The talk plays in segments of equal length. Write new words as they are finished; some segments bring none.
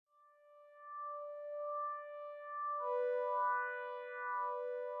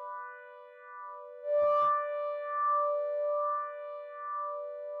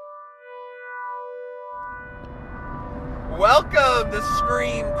Welcome to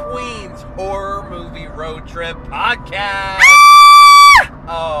Scream Queens Horror Movie Road Trip Podcast.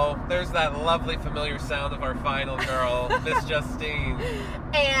 Oh, there's that lovely familiar sound of our final girl, Miss Justine.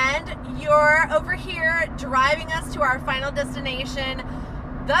 And you're over here driving us to our final destination,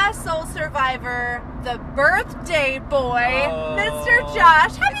 the sole survivor, the birthday boy, Mr.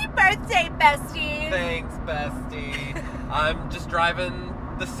 Josh. Happy birthday, bestie. Thanks, bestie. I'm just driving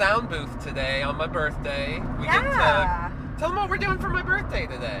the sound booth today on my birthday. We get to tell them what we're doing for my birthday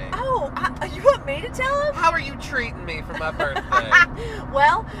today. Oh, you want me to tell them? How are you treating me for my birthday?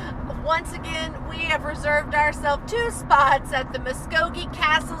 Well, once again, we have reserved ourselves 2 spots at the Muskogee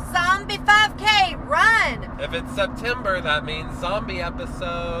Castle Zombie 5K run. If it's September, that means zombie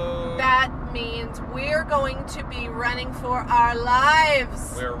episode. That means we're going to be running for our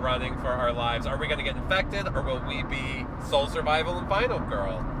lives. We're running for our lives. Are we going to get infected, or will we be sole survival and final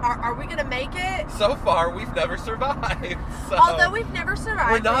girl? Are we going to make it? So far, we've never survived. So although we've never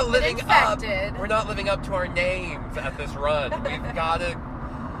survived, we're not living infected. We're not living up to our names at this run. We've got to.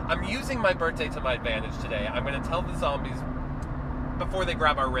 I'm using my birthday to my advantage today. I'm going to tell the zombies before they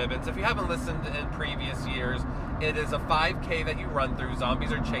grab our ribbons. If you haven't listened in previous years, it is a 5K that you run through.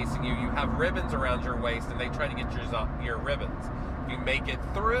 Zombies are chasing you. You have ribbons around your waist, and they try to get your ribbons. If you make it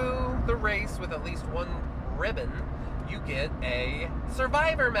through the race with at least 1 ribbon, you get a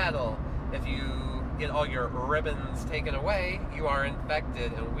survivor medal. If you get all your ribbons taken away, you are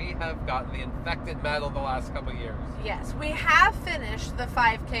infected, and we have gotten the infected medal the last couple years. Yes, we have finished the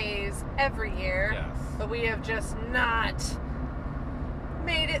 5Ks every year. Yes. But we have just not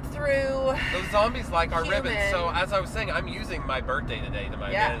made it through. Those zombies like our Human. ribbons. So as I was saying, I'm using my birthday today to my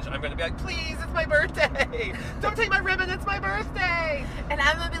advantage. I'm going to be like, please, it's my birthday. Don't take my ribbon, it's my birthday. And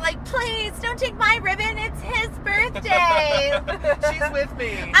I'm going to be like, please, don't take my ribbon, it's his birthday. She's with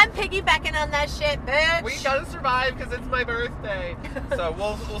me. I'm piggybacking on that shit, bitch. We got to survive because it's my birthday. So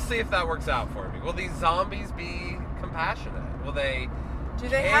we'll see if that works out for me. Will these zombies be compassionate? Will they Do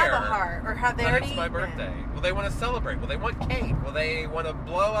they care have a heart, or have they that already it's my eaten it? birthday? Will they want to celebrate? Will they want cake? Will they want to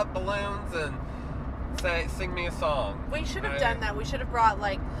blow up balloons and sing me a song? We should have done that. We should have brought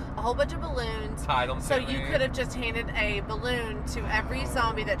like a whole bunch of balloons. Tied them So to you me. could have just handed a balloon to every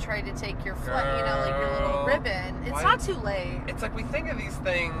zombie that tried to take your foot, like your little ribbon. It's Why- not too late. It's like we think of these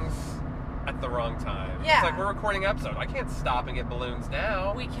things at the wrong time. Yeah. It's like we're recording an episode. I can't stop and get balloons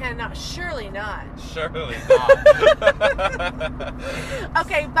now. We cannot, surely not. Surely not.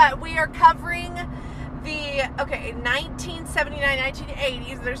 Okay, but we are covering the 1979,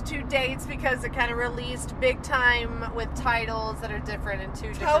 1980s. There's 2 dates because it kind of released big time with titles that are different in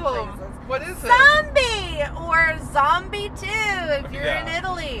 2 Tell different them. places. What is it? Zombie or Zombie 2 if you're in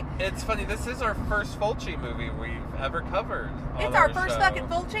Italy. It's funny. This is our first Fulci movie we've ever covered. On It's our first show. fucking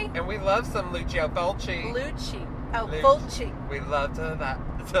Fulci. And we love some Lucio Fulci. Lucci. Oh, Luci. Fulci. We love to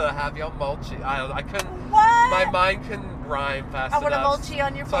have your mulchi. I couldn't. What? My mind couldn't rhyme fast I enough. want a mulchi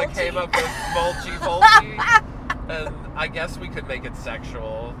on your So I Fulci. came up with mulchi Fulci. And I guess we could make it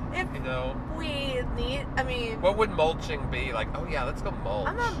sexual. If you know. we need, What would mulching be? Like, oh yeah, let's go mulch.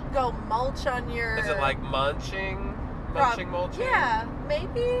 I'm gonna go mulch on your. Is it like munching? Munching, mulching? Yeah,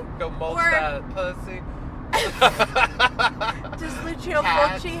 maybe. Go mulch Or- that pussy. Does Lucio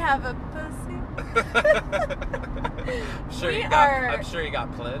Cat. Fulci have a pussy? I'm sure you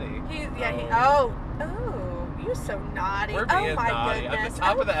got plenty. Oh, you so naughty. We're being oh my naughty. goodness. At the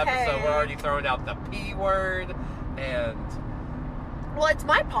top of the Okay. episode, we're already throwing out the P word, and Well, it's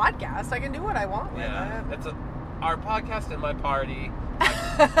my podcast. I can do what I want with it. it's our podcast and my party.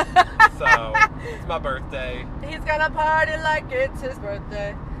 So it's my birthday. He's gonna party like it's his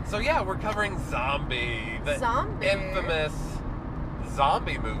birthday. So yeah, we're covering Zombie, the Zombie. infamous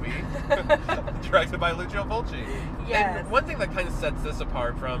zombie movie directed by Lucio Fulci. Yes. And one thing that kind of sets this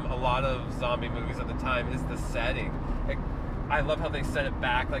apart from a lot of zombie movies at the time is the setting. I love how they set it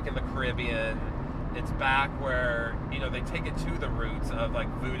back, like in the Caribbean. It's back where, they take it to the roots of, like,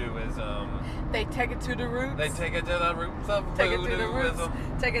 voodooism. They take it to the roots. They take it to the roots of Take it to the roots.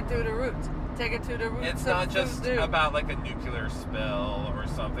 voodooism. Take it to the roots. Take it to the roots. It's of not just voodoo. about, like, a nuclear spill or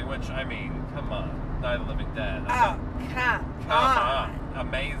something, which, come on. Night of the Living Dead. Oh, come on.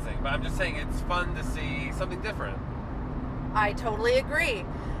 Amazing. But I'm just saying it's fun to see something different. I totally agree.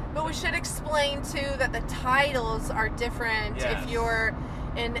 But we should explain, too, that the titles are different Yes. if you're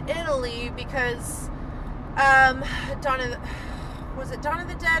in Italy because Dawn of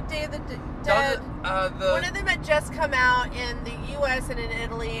the Dead, Day of the Dead? One of them had just come out in the U.S. and in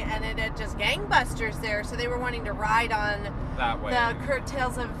Italy, and it had just gangbusters there, so they were wanting to ride on that way. the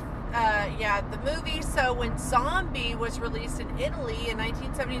curtails of the movie. So when Zombie was released in Italy in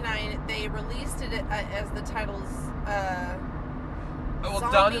 1979, they released it as the titles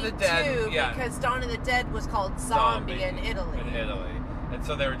Dawn of the Dead, 2, because Dawn of the Dead was called Zombie in Italy. And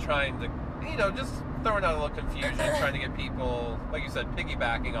so they were trying to, just throwing out a little confusion, trying to get people, like you said,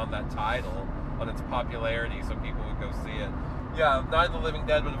 piggybacking on that title, on its popularity, so people would go see it. Yeah, Night of the Living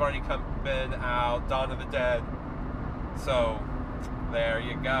Dead would have already been out, Dawn of the Dead. So, there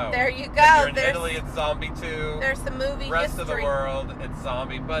you go. There you go. If you're in Italy, it's Zombie 2. There's the movie Rest history. of the world, it's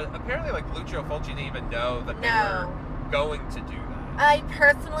Zombie. But apparently, Lucio Fulci didn't even know that they were going to do that. I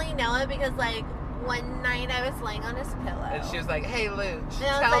personally know it because, one night I was laying on his pillow. And she was like, hey, Luch,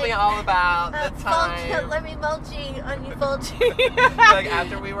 tell me all about the time. Fulci, let me mulching on you, Fulci.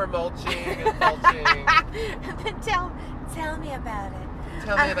 After we were mulching and mulching. And then tell me about it.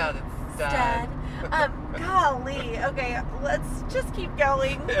 Tell me about it, Stud. Golly. Okay, let's just keep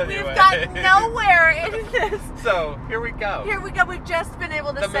going. Anyway. We've got nowhere in this. So, here we go. We've just been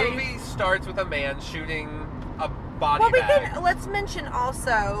able to say... The movie starts with a man shooting a body bag. Let's mention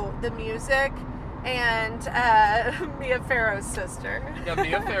also the music and Mia Farrow's sister. Yeah,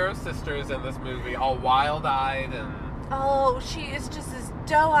 Mia Farrow's sister is in this movie, all wild-eyed and... Oh, she is just as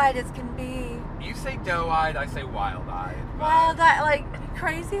doe-eyed as can be. You say doe-eyed, I say wild-eyed. Wild-eyed,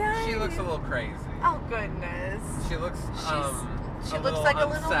 crazy-eyed? She looks a little crazy. Oh, goodness. She looks, she looks like a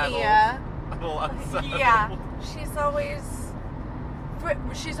little Mia. A little unsettled. Yeah.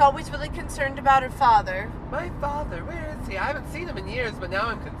 She's always really concerned about her father. My father, where is he? I haven't seen him in years, but now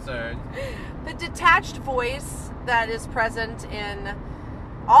I'm concerned. The detached voice that is present in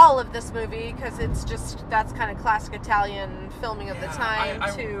all of this movie, because that's kind of classic Italian filming of the time.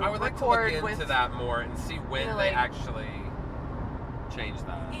 I would like to look into that more and see when they actually changed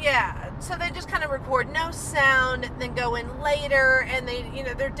that. Yeah, so they just kind of record no sound, then go in later, and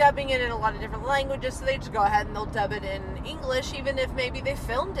they're dubbing it in a lot of different languages, so they just go ahead and they'll dub it in English, even if maybe they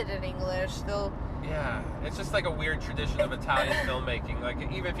filmed it in English. Yeah, it's just like a weird tradition of Italian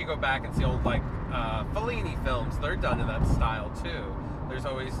filmmaking. Even if you go back and see old Fellini films, they're done in that style too. There's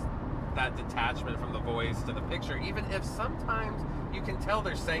always that detachment from the voice to the picture, even if sometimes you can tell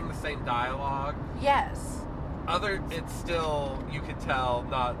they're saying the same dialogue. Yes. It's still, you could tell,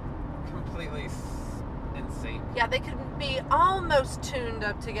 not completely in sync. Yeah, they could be almost tuned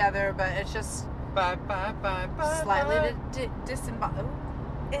up together, but it's just slightly disembodied.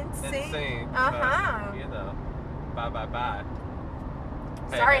 In sync. Uh-huh. Bye.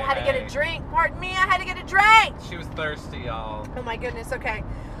 Sorry, I had to get a drink. Pardon me, I had to get a drink. She was thirsty, y'all. Oh my goodness, okay.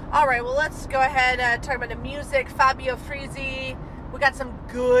 All right, well, let's go ahead and talk about the music. Fabio Frizzi. We got some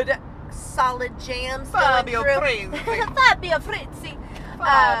good, solid jams Fabio Frizzi. Through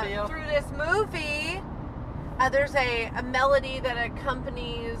this movie. There's a melody that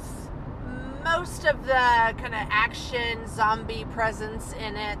accompanies most of the kind of action zombie presence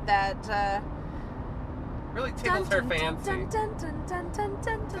in it that really tickles her fancy.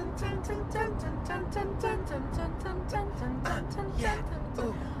 Get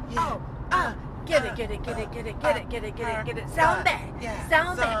it. Zombie.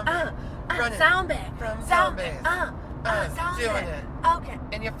 Doing it. Okay.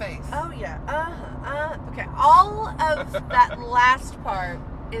 In your face. Oh yeah. Okay. All of that last part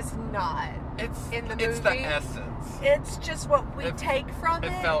is not. It's in the movie. It's the essence. It's just what we take from it.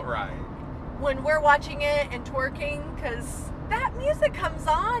 It felt right. When we're watching it and twerking, because that music comes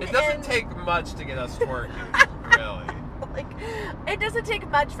on. It doesn't take much to get us twerking, really. It doesn't take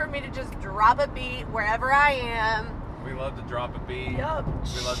much for me to just drop a beat wherever I am. We love to drop a beat. Yup.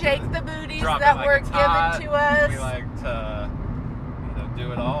 Shake the booties that were given to us. We like to,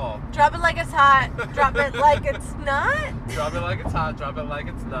 do it all. Drop it like it's hot. Drop it like it's not. Drop it like it's hot. Drop it like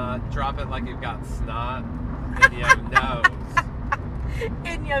it's not. Drop it like you've got snot in your nose.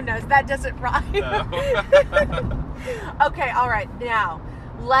 In your nose. That doesn't rhyme. No. Okay, all right. Now,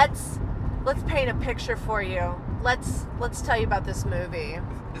 let's paint a picture for you. Let's tell you about this movie.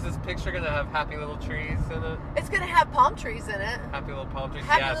 Is this picture going to have happy little trees in it? It's going to have palm trees in it. Happy little palm trees?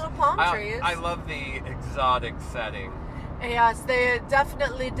 Happy little palm trees. I love the exotic setting. Yes, they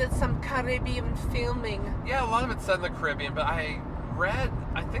definitely did some Caribbean filming. Yeah, a lot of it's set in the Caribbean, but I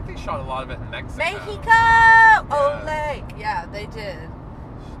think they shot a lot of it in Mexico. Mexico! Yeah. Ole! Yeah, they did.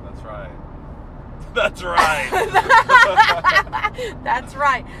 That's right. That's right. That's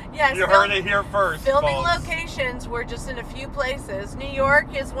right. Yes. You heard it here first. Filming folks. locations were just in a few places. New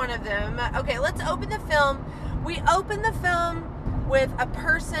York is one of them. Okay, let's open the film. We open the film with a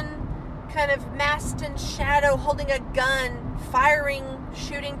person kind of masked in shadow holding a gun,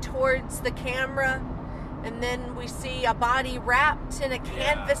 shooting towards the camera. And then we see a body wrapped in a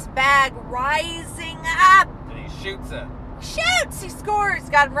canvas bag rising up. And he shoots it. Shoots! He scores!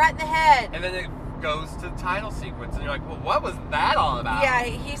 Got him right in the head. And then it goes to the title sequence, and you're like, well, what was that all about? Yeah,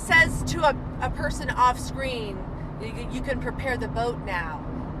 he says to a person off screen, you can prepare the boat now.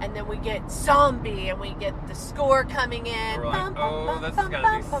 And then we get zombie, and we get the score coming in. We're like, oh, this is going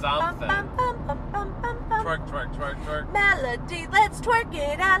to be something. Twerk, twerk, twerk, twerk. Melody, let's twerk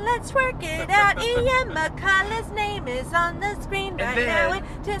it out, let's twerk it out. Ian McCullough's name is on the screen right now.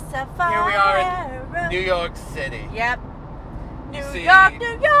 Here we are in New York City. Yep. New York, New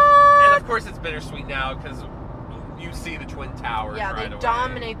York! And of course it's bittersweet now, because you see the Twin Towers right away. Yeah, they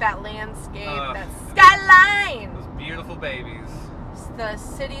dominate that landscape, that skyline. Those beautiful babies. The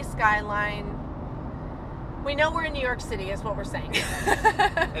city skyline. We know we're in New York City, is what we're saying.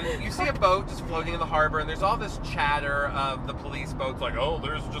 And you see a boat just floating in the harbor, and there's all this chatter of the police boats, like, oh,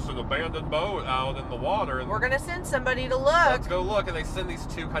 there's just an abandoned boat out in the water. And we're going to send somebody to look. Let's go look. And they send these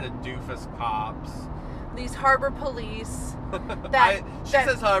two kind of doofus cops. These harbor police. She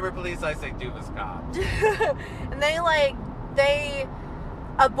says harbor police, I say doofus cops. And they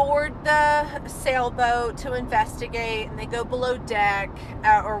aboard the sailboat to investigate, and they go below deck,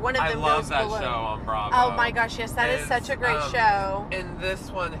 or one of them goes below. I love that show on Bravo. Oh my gosh, yes, that is such a great show. In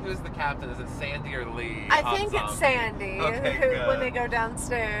this one, who's the captain? Is it Sandy or Lee? I think it's Sandy. Okay, good. When they go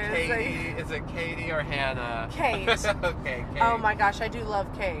downstairs. Katie, is it Katie or Hannah? Kate. Okay, Kate. Oh my gosh, I do love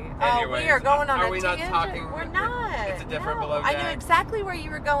Kate. Anyways, we are going on a Are we not talking? We're not. It's a different below deck. I knew exactly where you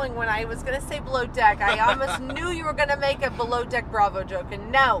were going when I was going to say below deck. I almost knew you were going to make a below deck Bravo joke,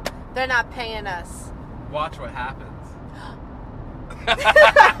 and no. They're not paying us. Watch what happens.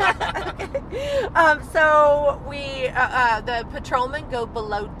 So we, the patrolmen go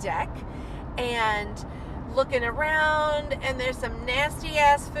below deck and looking around, and there's some nasty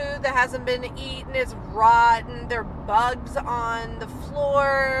ass food that hasn't been eaten. It's rotten. There are bugs on the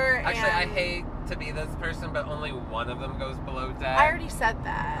floor. Actually, I hate to be this person, but only one of them goes below deck. I already said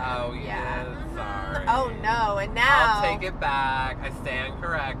that. Oh, yeah. Sorry. Oh, no. And now I'll take it back. I stand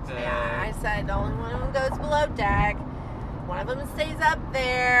corrected. Yeah, I said only one of them goes below deck. One of them stays up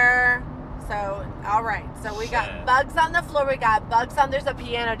there. So, all right. So we got bugs on the floor. We got bugs on. There's a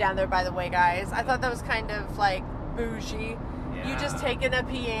piano down there, by the way, guys. I thought that was kind of like bougie. Yeah. You just taking a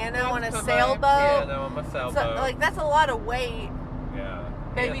piano on a sailboat. Piano on my sailboat. So, like, that's a lot of weight. Yeah.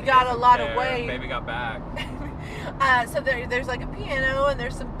 Baby got a lot of weight. Baby got back. So there's like a piano, and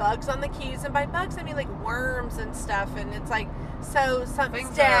there's some bugs on the keys, and by bugs I mean like worms and stuff, and it's like something's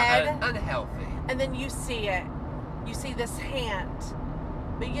dead, unhealthy. And then you see it. You see this hand,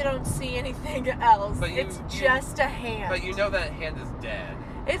 but you don't see anything else. It's just a hand. But you know that hand is dead.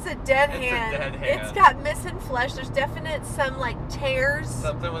 It's a dead hand. It's got missing flesh. There's definite some like tears.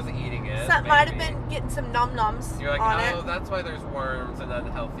 Something was eating it. Something might have been getting some num-nums. You're like, on it. That's why there's worms and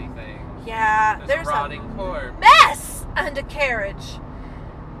unhealthy things. Yeah, there's a rotting corpse. Mess under carriage.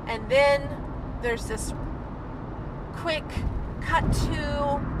 And then there's this quick cut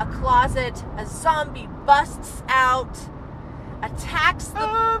to a closet. A zombie busts out, attacks the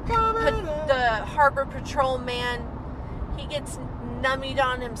harbor patrolman. He gets nummied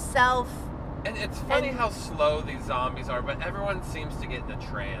on himself. And it's funny how slow these zombies are, but everyone seems to get in a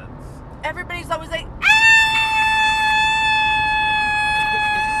trance. Everybody's always like,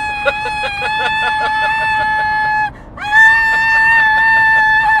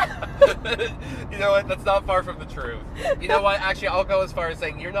 You know what? That's not far from the truth. You know what? Actually, I'll go as far as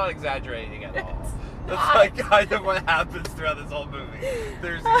saying you're not exaggerating at all. That's like kind of what happens throughout this whole movie.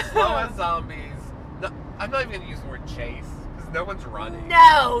 There's slow as zombies. No, I'm not even going to use the word chase, because no one's running.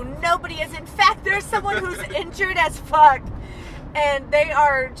 No, nobody is. In fact, there's someone who's injured as fuck. And they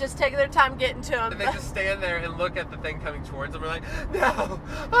are just taking their time getting to him. And they just stand there and look at the thing coming towards them. We're like, no.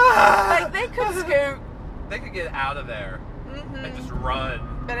 Like, they could scoot. They could get out of there and just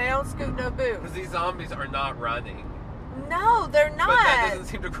run. But they don't scoot no boo. Because these zombies are not running. No, they're not. But that doesn't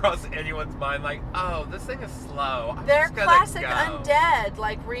seem to cross anyone's mind. Like, oh, this thing is slow. They're classic undead,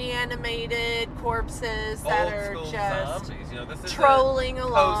 like reanimated corpses that are just zombies. You know, this is trolling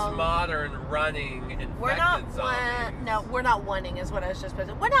along. Postmodern running infected zombies. No, we're not wanting is what I was just supposed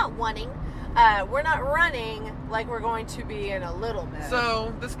to. We're not wanting. We're not running like we're going to be in a little bit.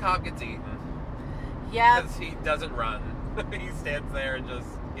 So this cop gets eaten. Yeah. Because he doesn't run. He stands there and just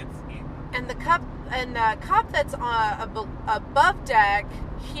gets eaten. And the cop that's above deck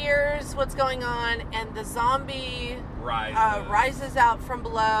hears what's going on, and the zombie rises out from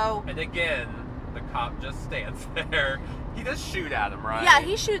below. And again, the cop just stands there. He does shoot at him, right? Yeah,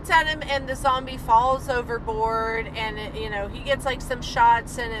 he shoots at him, and the zombie falls overboard, and he gets like some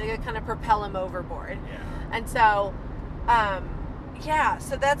shots, and it kind of propel him overboard. Yeah. And so,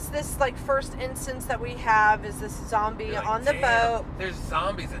 so that's this like first instance that we have is this zombie on the boat. There's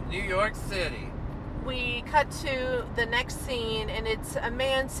zombies in New York City. we cut to the next scene, and it's a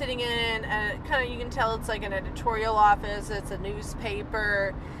man sitting in a kind of, you can tell it's like an editorial office. It's a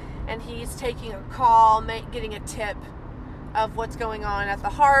newspaper, and he's taking a call, getting a tip of what's going on at the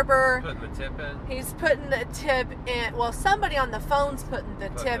harbor. Putting the tip in? He's putting the tip in. Well, somebody on the phone's putting the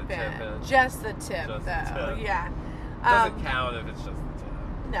tip in. Just the tip, just though. The tip. Yeah. Doesn't count if it's just the tip.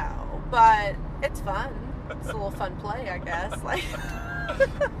 No, but it's fun. It's a little fun play, I guess. Like,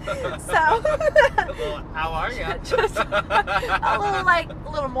 so. How are you? Just a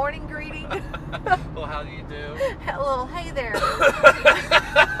little morning greeting. Well, how do you do? A little hey there.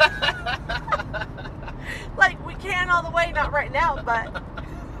 Like, we can all the way, not right now, but.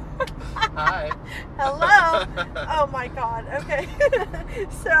 Hi. Hello. Oh my God. Okay.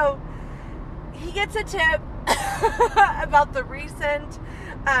 So he gets a tip about the recent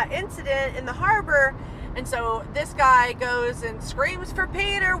incident in the harbor, and so this guy goes and screams for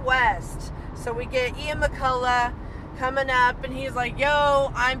Peter West. So we get Ian McCullough coming up, and he's like,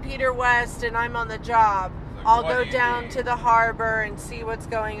 "Yo, I'm Peter West, and I'm on the job. Like, I'll go down to the harbor and see what's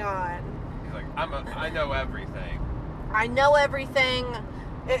going on." He's like, I know everything. I know everything.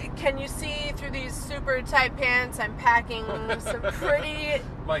 Can you see through these super tight pants? I'm packing some pretty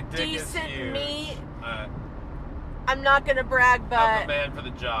decent meat. I'm not going to brag, but I'm the man for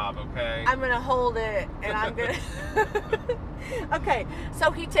the job, okay? I'm going to hold it, and I'm going to... Okay, so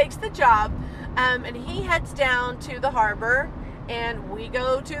he takes the job, and he heads down to the harbor, and we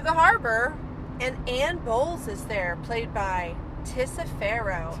go to the harbor, and Ann Bowles is there, played by Tissa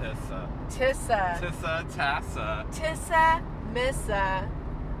Farrow. Tissa. Tissa Missa.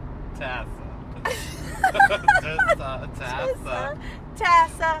 Tassa.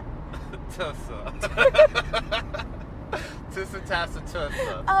 Tassa. Tussa.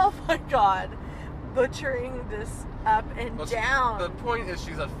 Oh my God. Butchering this up and down. The point is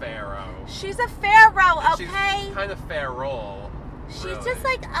she's a pharaoh. She's a pharaoh, okay? She's kind of feral. She's really. just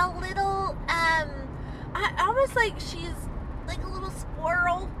like a little, almost like she's like a little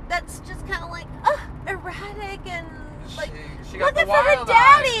squirrel that's just kind of like, erratic and like she got looking the for her wild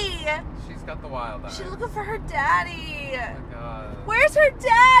daddy. Eyes. She's got the wild eyes. She's looking for her daddy. Oh my God. Where's her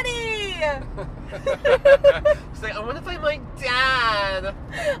daddy? She's like, I want to find my dad.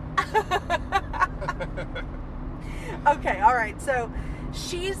 Okay, all right. So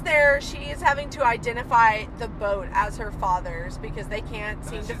she's there. She is having to identify the boat as her father's because they can't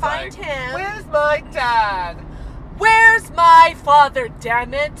seem to find him. Where's my dad? Where's my father,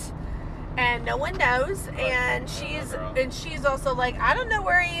 damn it? And no one knows. And she's also like, I don't know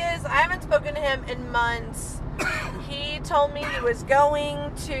where he is. I haven't spoken to him in months. He told me he was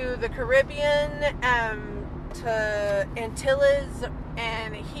going to the Caribbean, to Antilles,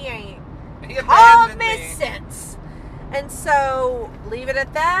 and he ain't called me since. And so, leave it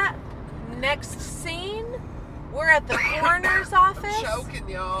at that. Next scene, we're at the coroner's office. Choking,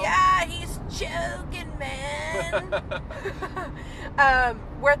 y'all. Yeah, he's choking, man.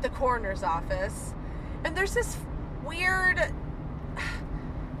 We're at the coroner's office, and there's this weird,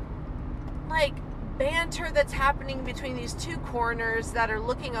 like, banter that's happening between these two coroners that are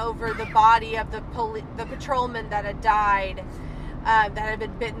looking over the body of the patrolman that had died, that had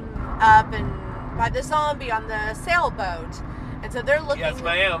been bitten up by the zombie on the sailboat. And so they're looking. Yes,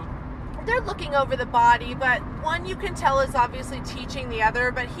 ma'am. They're looking over the body, but one you can tell is obviously teaching the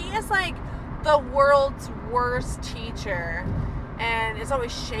other, but he is like the world's worst teacher and is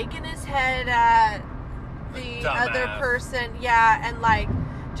always shaking his head at the other person. Yeah, and like,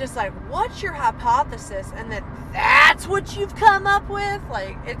 just like, what's your hypothesis? And then that's what you've come up with?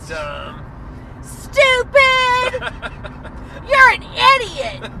 Like, it's dumb. Stupid! You're an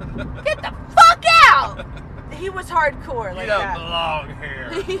idiot! Get the fuck out! He was hardcore like that. You don't belong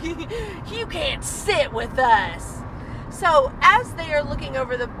here. You can't sit with us. So as they are looking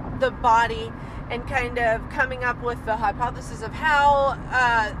over the body and kind of coming up with the hypothesis of how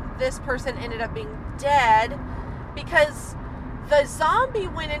this person ended up being dead, because the zombie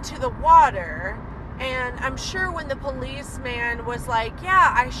went into the water, and I'm sure when the policeman was like,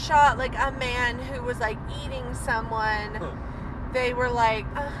 yeah, I shot like a man who was like eating someone, they were like,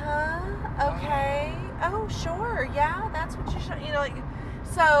 okay, oh sure, yeah, that's what you shot, you know, like,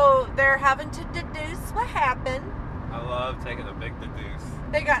 so they're having to deduce what happened. I love taking a big deduce.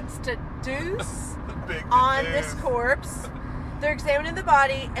 They got to deduce on this corpse. They're examining the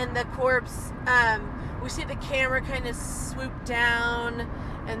body, and the corpse, we see the camera kind of swoop down,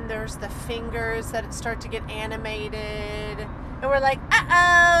 and there's the fingers that start to get animated, and we're like,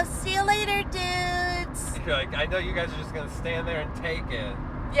 uh-oh, see you later, dudes. You're like, I know you guys are just going to stand there and take it.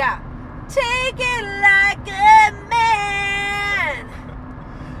 Yeah. Take it like a man.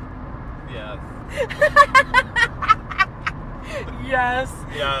 Yes. Yes.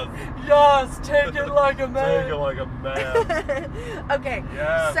 Yes. Yes, take it like a man. Take it like a man. Okay.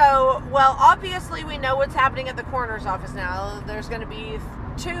 Yes. So, well, obviously we know what's happening at the coroner's office now. There's going to be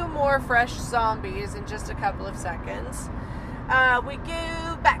 2 more fresh zombies in just a couple of seconds. We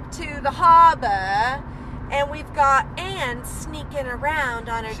go back to the harbor, and we've got Anne sneaking around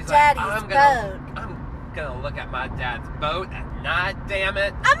on her daddy's boat. I'm gonna look at my dad's boat at night, damn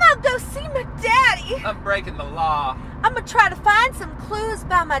it. I'm gonna go see my daddy. I'm breaking the law. I'm gonna try to find some clues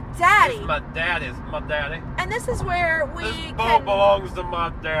about my daddy. This my daddy. And this is where This boat belongs to my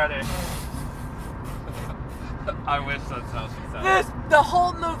daddy. I wish that's how she said it. The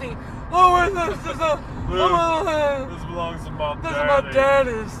whole movie. This belongs to my daddy. This is my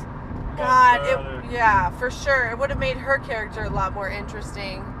daddy's. God, yeah, for sure. It would have made her character a lot more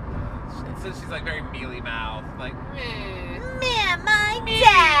interesting. Since she's like very mealy mouthed, like me and my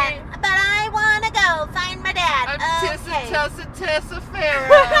dad, but I want to go find my dad. I'm Tessa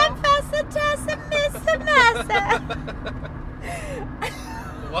Farrow. I'm Tessa Massa.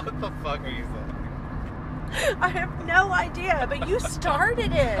 What the fuck are you saying? I have no idea, but you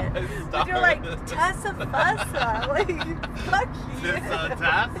started it. Like you're like Tessa Fussa, like fuck you.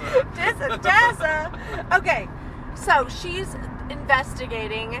 Tessa. Okay, so she's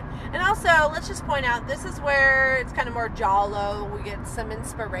investigating, and also let's just point out this is where it's kind of more giallo. We get some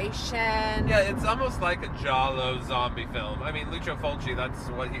inspiration. Yeah, it's almost like a giallo zombie film. I mean, Lucio Fulci, that's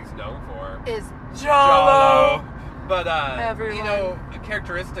what he's known for. Is giallo. But you know,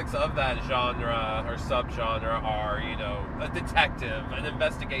 characteristics of that genre or subgenre are, you know, a detective, an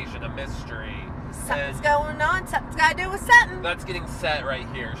investigation, a mystery. Something's going on. Something's got to do with something. That's getting set right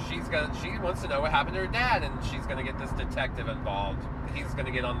here. She wants to know what happened to her dad, and she's going to get this detective involved. He's going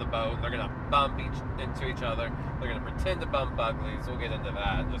to get on the boat, and they're going to bump into each other. They're going to pretend to bump uglies. We'll get into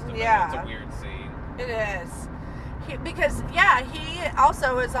that in just a minute. It's a weird scene. It is. Because he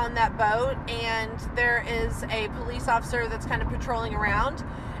also is on that boat, and there is a police officer that's kind of patrolling around,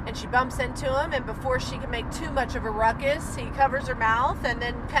 and she bumps into him, and before she can make too much of a ruckus, he covers her mouth and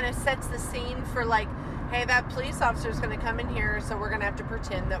then kind of sets the scene for like, hey, that police officer's going to come in here, so we're going to have to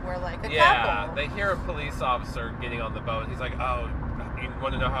pretend that we're like a couple. Yeah, they hear a police officer getting on the boat. He's like, oh, you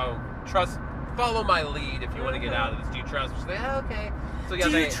want to know follow my lead if you want to get out of this. Do you trust me? She's like, oh, okay. So, yeah,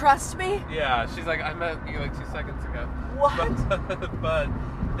 do you trust me? Yeah, she's like, I met you like 2 seconds ago. What? But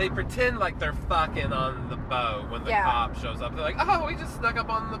they pretend like they're fucking on the boat when the cop shows up. They're like, oh, we just snuck up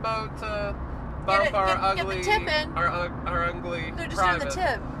on the boat to bump our ugly... Get the tip in. Our ugly They're just private. doing the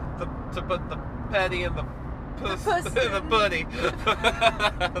tip. To put the petty in the puss in the putty. The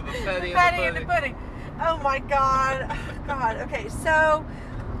petty in the putty. Oh my god. God. Okay, so...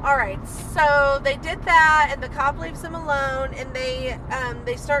 Alright, so they did that, and the cop leaves them alone, and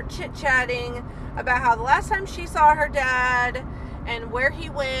they start chit-chatting about how the last time she saw her dad and where he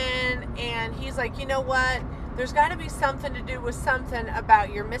went, and he's like, you know what, there's got to be something to do with something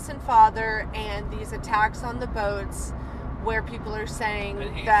about your missing father and these attacks on the boats where people are saying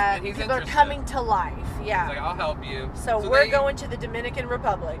that people are coming to life. Yeah. He's like, I'll help you. So we're going to the Dominican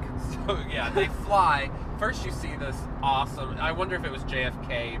Republic. So, yeah, they fly. First you see this awesome, I wonder if it was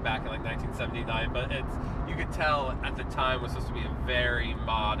JFK back in like 1979, but you could tell at the time was supposed to be a very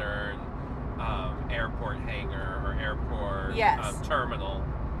modern airport hangar or airport terminal.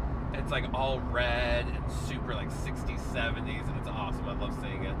 It's like all red and super like 60s, 70s, and it's awesome. I love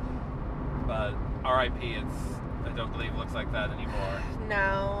seeing it. But R.I.P. I don't believe it looks like that anymore.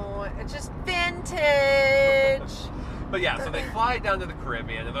 No, it's just vintage. But yeah, so they fly down to the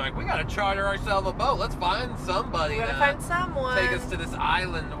Caribbean, and they're like, we gotta charter ourselves a boat. Let's find somebody. We gotta find someone. Take us to this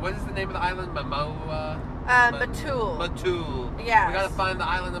island. What is the name of the island? Matul. Matul. Yeah. We gotta find the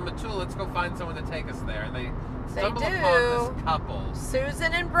island of Matul. Let's go find someone to take us there. And they stumble upon this couple.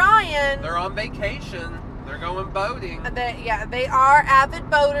 Susan and Brian. They're on vacation. They're going boating. They are avid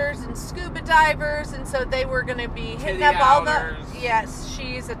boaters and scuba divers, and so they were going to be hitting up all the... Yes,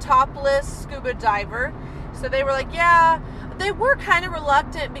 she's a topless scuba diver. So they were like, yeah, they were kind of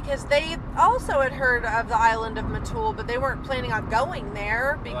reluctant because they also had heard of the island of Matul, but they weren't planning on going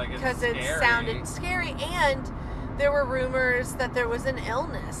there because it sounded scary, and there were rumors that there was an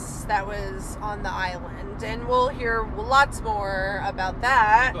illness that was on the island, and we'll hear lots more about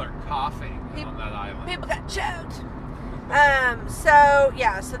that. People are coughing on that island. People got choked. So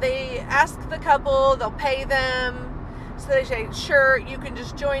they ask the couple, they'll pay them. So they say, sure, you can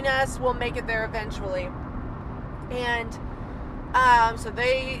just join us. We'll make it there eventually. And so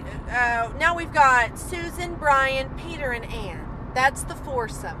they, now we've got Susan, Brian, Peter, and Anne. That's the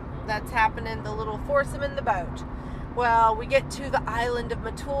foursome. That's happening, the little foursome in the boat. Well, we get to the island of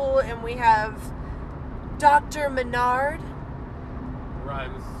Matul, and we have Dr. Menard.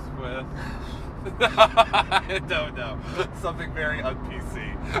 Rhymes with... I don't know. Something very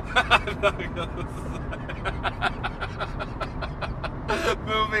un-PC.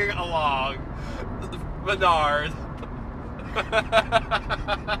 Moving along. Menard.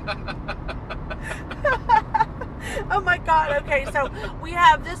 Oh my god, okay, so we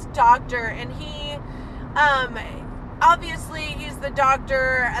have this doctor, and he, obviously he's the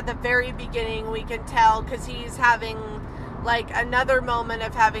doctor at the very beginning, we can tell, because he's having, like, another moment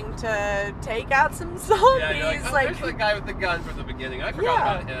of having to take out some zombies. Yeah, you're like, there's the guy with the gun from the beginning. I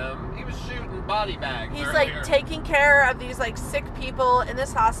forgot about him. He was shooting body bags He's, earlier. like, taking care of these, like, sick people in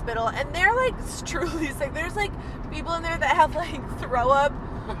this hospital, and they're, like, truly sick. There's, like, people in there that have, like, throw up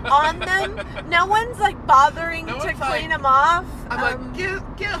on them. No one's, like, bothering to clean them off. I'm like,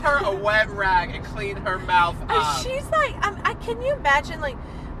 get her a wet rag and clean her mouth up. And she's like, can you imagine, like,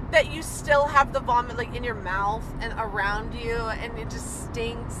 that you still have the vomit, like, in your mouth and around you, and it just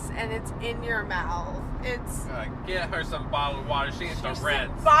stinks, and it's in your mouth. It's... get her some bottled water. She needs to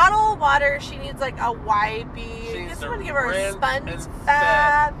rinse. Bottled water. She needs, like, a wipey. She needs to someone give her a sponge and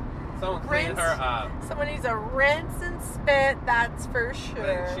bath. Someone clean her up. Someone needs a rinse and spit, that's for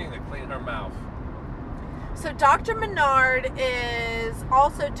sure. She needs to clean her mouth. So Dr. Menard is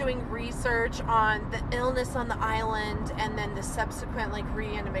also doing research on the illness on the island, and then the subsequent, like,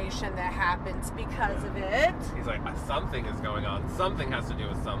 reanimation that happens because of it. He's like, something is going on. Something has to do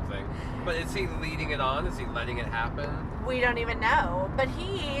with something. But is he leading it on? Is he letting it happen? We don't even know. But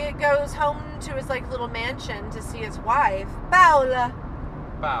he goes home to his, like, little mansion to see his wife, Paola.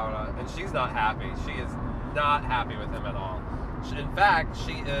 And she's not happy. She is not happy with him at all. In fact,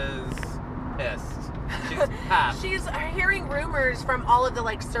 she is pissed. She's pissed. She's hearing rumors from all of the,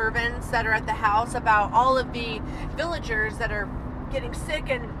 like, servants that are at the house about all of the villagers that are getting sick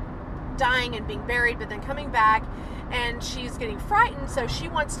and dying and being buried, but then coming back, and she's getting frightened, so she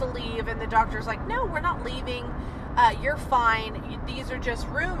wants to leave, and the doctor's like, no, we're not leaving. You're fine. These are just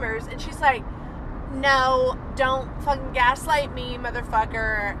rumors. And she's like, no, don't fucking gaslight me,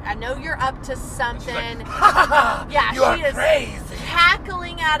 motherfucker. I know you're up to something. Like, yeah, you are she is crazy.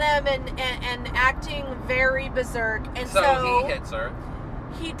 Cackling at him and acting very berserk. And so he hits her.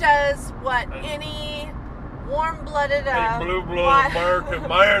 He does what any warm-blooded blue-blooded American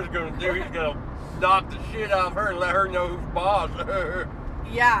man's gonna do. He's gonna knock the shit out of her and let her know who's boss.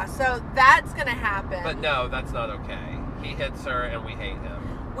 Yeah, so that's gonna happen. But no, that's not okay. He hits her and we hate him.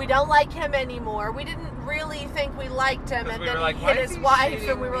 We don't like him anymore. We didn't really think we liked him, and then like, he hit his wife,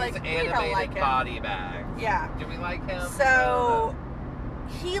 and we were like, we don't like him. Body bags. Yeah. Do we like him? So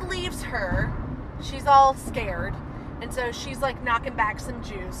he leaves her. She's all scared, and so she's like knocking back some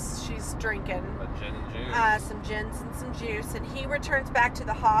juice. She's drinking gin and juice. some gins and some juice, and he returns back to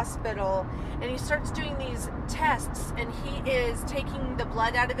the hospital, and he starts doing these tests, and he is taking the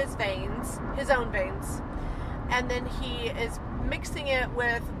blood out of his veins, his own veins, and then he is mixing it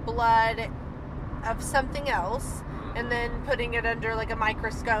with blood of something else, and then putting it under like a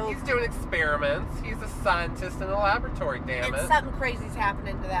microscope. He's doing experiments. He's a scientist in a laboratory, damn it. And something crazy's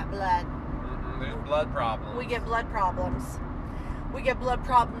happening to that blood. There's blood problems. We get blood problems. We get blood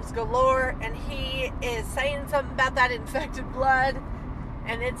problems galore, and he is saying something about that infected blood,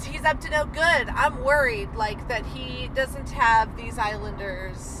 and he's up to no good. I'm worried, like, that he doesn't have these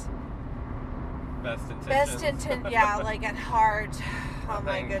islanders' best intentions. Yeah, like, at heart. Oh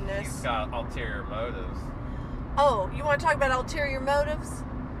my goodness. He's got ulterior motives. Oh, you want to talk about ulterior motives?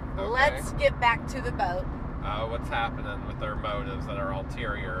 Okay. Let's get back to the boat. What's happening with their motives that are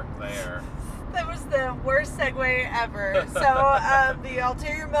ulterior there? That was the worst segue ever. So, the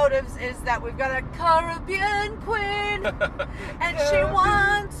ulterior motives is that we've got a Caribbean queen, and she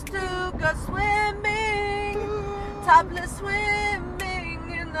wants to go swimming, topless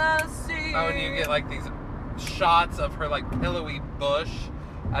swimming in the sea. Oh, and you get like these shots of her like pillowy bush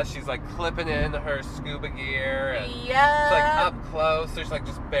as she's like clipping in her scuba gear, and yeah, it's like up close. There's like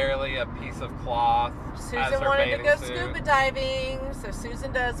just barely a piece of cloth. Susan wanted to go scuba diving, so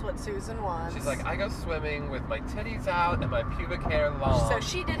Susan does what Susan wants. She's like, I go swimming with my titties out and my pubic hair long. So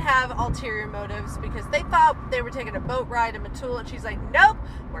she did have ulterior motives because they thought they were taking a boat ride in Matula, and she's like, nope,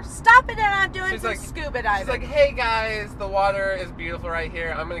 we're stopping and I'm doing some scuba diving. She's like, hey guys, the water is beautiful right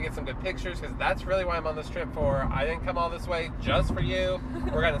here. I'm going to get some good pictures because that's really what I'm on this trip for. I didn't come all this way just for you.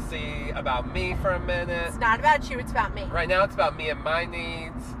 We're going to see about me for a minute. It's not about you, it's about me. Right now it's about me and my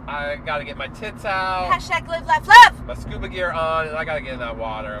needs. I got to get my tits out. Hashtag live, laugh, love. My scuba gear on, and I got to get in that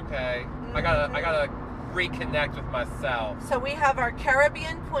water, okay? Mm-hmm. I gotta reconnect with myself. So we have our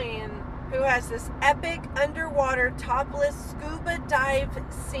Caribbean queen who has this epic underwater topless scuba dive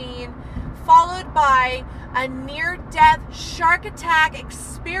scene followed by a near-death shark attack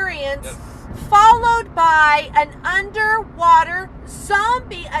experience, Yes. followed by an underwater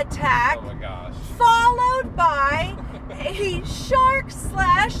zombie attack, Oh my gosh. followed by a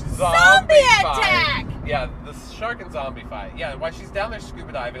shark/zombie attack. Yeah, the shark and zombie fight. Yeah, while she's down there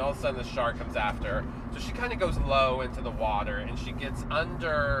scuba diving, all of a sudden the shark comes after her. So she kind of goes low into the water, and she gets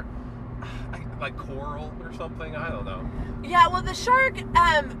under, like coral or something. I don't know. Yeah, well, the shark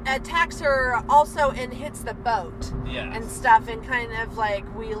attacks her also and hits the boat Yes. and stuff, and kind of like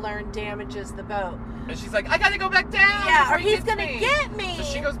we learn damages the boat. And she's like, I gotta go back down. Yeah, before or he he's gets gonna me." get me. So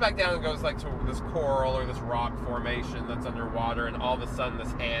she goes back down and goes like to this coral or this rock formation that's underwater, and all of a sudden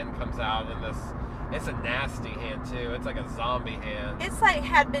this hand comes out, and it's a nasty hand too. It's like a zombie hand. It's like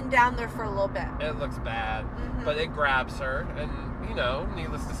had been down there for a little bit. It looks bad, Mhm. but it grabs her, and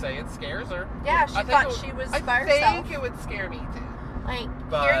needless to say, it scares her. Yeah, she I think thought she was by I herself. think it would scare me too. Like,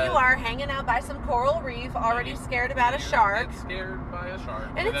 But- here you are hanging out by some coral reef, already scared about a You shark. get scared by a shark.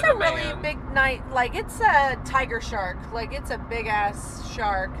 And it's then a really man. big night. Like, it's a tiger shark. Like, it's a big ass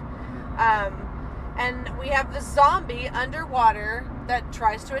shark. And we have the zombie underwater that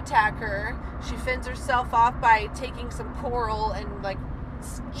tries to attack her. She fends herself off by taking some coral and, like,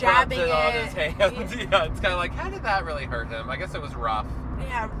 jabbing Rubs it on it. his hands. Yeah, it's kind of like, how did that really hurt him? I guess it was rough.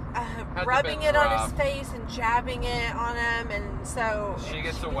 Yeah, have rubbing been it on his rough. face and jabbing it on him, and so She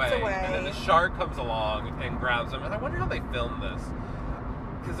gets away, and then the shark comes along and grabs him. And I wonder how they filmed this,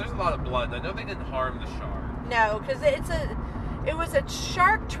 because there's a lot of blood. And I know they didn't harm the shark. No, because it was a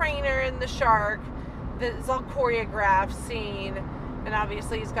shark trainer in the shark that's all choreographed scene, and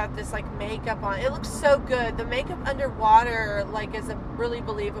obviously he's got this like makeup on. It looks so good. The makeup underwater like is a really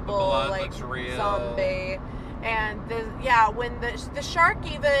believable The blood like looks real. zombie. And when the shark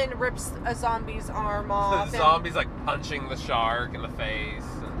even rips a zombie's arm off. The and zombie's like punching the shark in the face.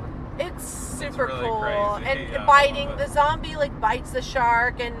 And it's super really cool. crazy. And Yeah, I biting love the it. zombie like bites the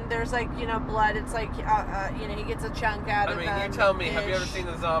shark, and there's like blood. It's like he gets a chunk out I of mean, them. you tell me, have you ever ish. seen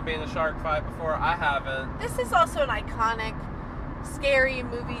a zombie and a shark fight before? I haven't. This is also an iconic, scary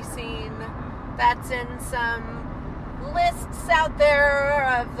movie scene that's in some lists out there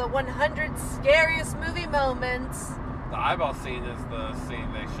of the 100 scariest movie moments. The eyeball scene is the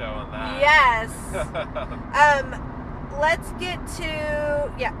scene they show on that. Yes. Let's get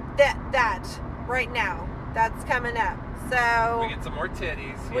to that right now. That's coming up. So We get some more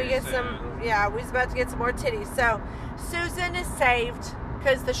titties. we here get soon. we're about to get some more titties. So Susan is saved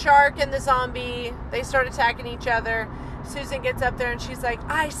because the shark and the zombie, they start attacking each other. Susan gets up there and she's like,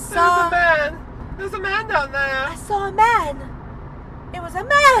 I saw There's a man down there. I saw a man. It was a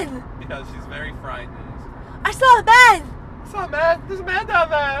man. Yeah, she's very frightened. I saw a man. I saw a man. There's a man down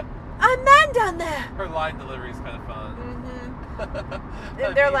there. A man down there. Her line delivery is kind of fun.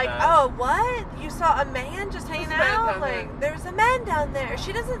 And they're like, oh, what? You saw a man just hanging There's a man out? down Like, there's a man down there.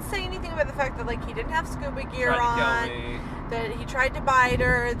 She doesn't say anything about the fact that, like, he didn't have scuba gear Tried to kill on, me. that he tried to bite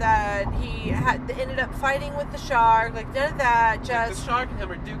her, that he ended up fighting with the shark. Like, none of that. The Just, shark and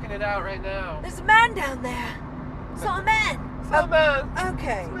him are duking it out right now. there's a man down there. Saw a man. Saw a man. Okay.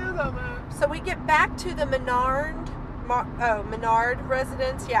 There's a man down there. So we get back to the Menard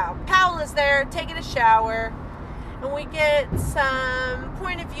residence. Yeah, Powell is there taking a shower, and we get some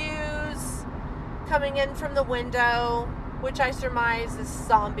point of views coming in from the window, which I surmise is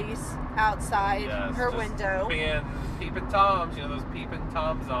zombies outside Yes, her just window. Being peeping toms, those peeping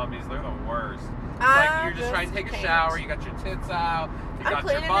tom zombies, they're the worst. It's I like you're just trying to take a can't. shower, you got your tits out, you I'm got your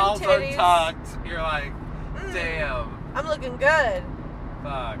cleaning them balls titties. untucked. You're like, damn, I'm looking good,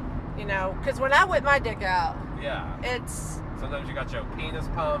 fuck, because when I whip my dick out, yeah. it's Sometimes you got your penis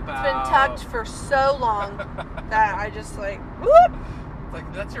pump out. been tucked for so long that I just like, whoop. It's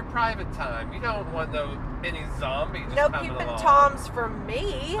like, that's your private time. You don't want any zombie just No coming peeping along. toms for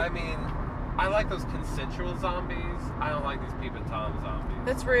me. I mean, I like those consensual zombies. I don't like these peeping tom zombies.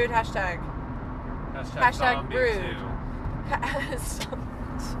 That's rude. Hashtag. Hashtag zombie rude. too.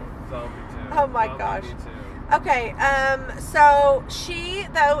 Zombie too. Oh my Zombie gosh. me too. Okay, so she,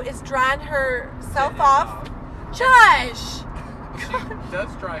 though, is drying herself Titties off. Josh! She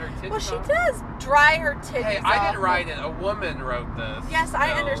does dry her titties Well, she off. does dry her titties Hey, off. I didn't write it. A woman wrote this. Yes, I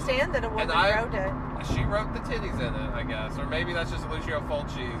you know. understand that a woman And wrote it. She wrote the titties in it, I guess. Or maybe that's just Lucio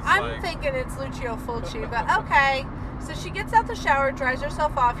Fulci's. I'm thinking it's Lucio Fulci, but okay. So she gets out the shower, dries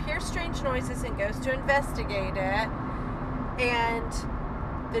herself off, hears strange noises, and goes to investigate it. And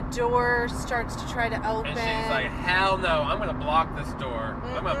the door starts to try to open. And she's like, hell no, I'm going to block this door.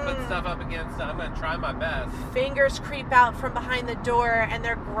 I'm going to put Mm-mm. stuff up against it. I'm going to try my best. Fingers creep out from behind the door, and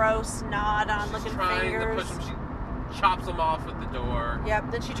they're gross, gnawed-on She's looking trying fingers. to push them. She chops them off with the door.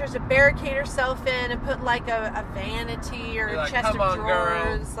 Yep. Then she tries to barricade herself in and put like a vanity or a chest of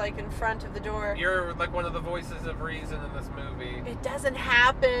drawers like in front of the door. You're like one of the voices of reason in this movie. It doesn't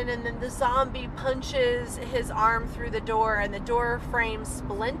happen, and then the zombie punches his arm through the door, and the door frame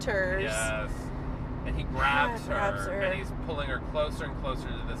splinters. Yes. And he grabs her, and he's pulling her closer and closer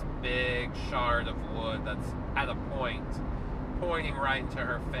to this big shard of wood that's at a point, pointing right into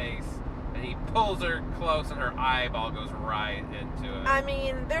her face. And he pulls her close, and her eyeball goes right into it. I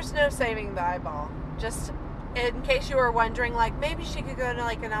mean, there's no saving the eyeball. Just in case you were wondering, like, maybe she could go to,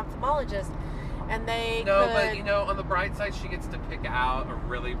 like, an ophthalmologist, and they but, you know, on the bright side, she gets to pick out a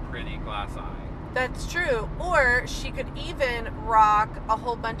really pretty glass eye. That's true. Or she could even rock a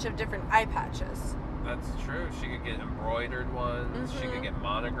whole bunch of different eye patches. That's true. She could get embroidered ones. She could get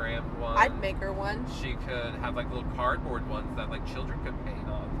monogrammed ones. I'd make her one. She could have like little cardboard ones that like children could paint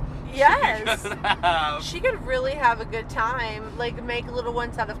on. Yes. She could really have a good time. Like make little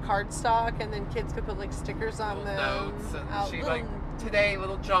ones out of cardstock, and then kids could put like stickers on them. Notes, and she like, today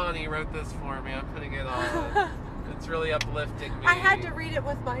little Johnny wrote this for me. I'm putting it on. It's really uplifting me. I had to read it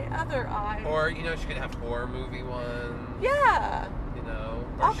with my other eye. Or, you know, she could have horror movie ones. Yeah. You know.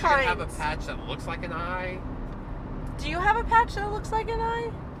 Or all she kinds. could have a patch that looks like an eye. Do you have a patch that looks like an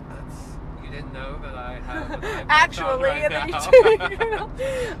eye? You didn't know that I have an eye patch actually, on right and now. then you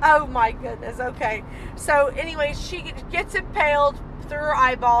do. Oh my goodness. Okay. So anyway, she gets impaled through her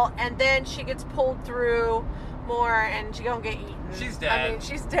eyeball, and then she gets pulled through more, and she gonna get eaten. She's dead. I mean,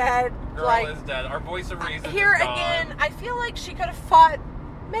 she's dead. Girl like, is dead. Our voice of reason here is gone. again, I feel like she could have fought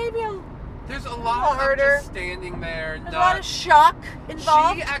maybe There's a lot of just standing there. There's a lot of shock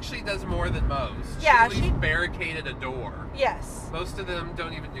involved. She actually does more than most. Yeah, she barricaded a door. Yes. Most of them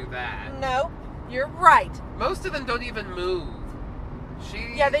don't even do that. No, you're right. Most of them don't even move.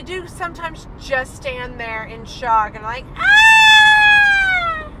 Yeah, they do sometimes just stand there in shock and like,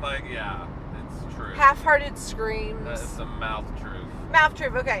 ah! Like, yeah, it's true. Half-hearted screams. That is some mouth truth. Mouth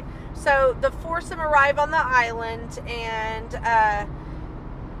truth, okay. So the foursome arrive on the island, and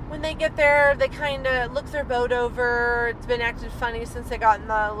when they get there, they kind of look their boat over. It's been acting funny since they got in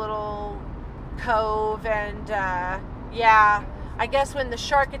the little cove, and yeah, I guess when the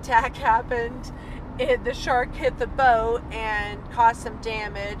shark attack happened, the shark hit the boat and caused some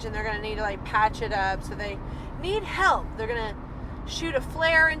damage, and they're going to need to like patch it up, so they need help. They're going to shoot a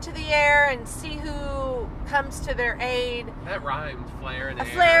flare into the air and see who comes to their aid. That rhymed, flare in the air.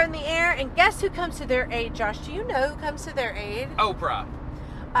 A flare in the air, and guess who comes to their aid, Josh? Do you know who comes to their aid? Oprah.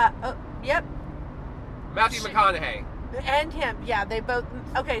 Yep. Matthew McConaughey. And him, yeah, they both.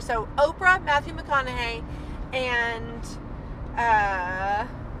 Okay, so Oprah, Matthew McConaughey, and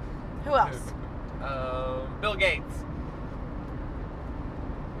who else? Bill Gates.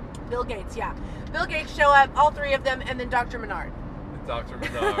 Bill Gates, yeah. Bill Gates show up, all three of them, and then Dr. Menard. Dr.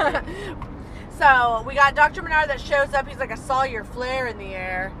 Menard. So we got Dr. Menard that shows up. He's like, I saw your flare in the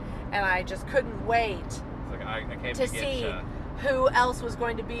air, and I just couldn't wait like, I came to see who else was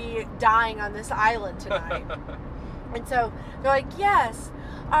going to be dying on this island tonight. And so they're like, yes,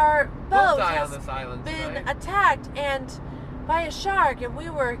 our boat has been attacked and by a shark, and we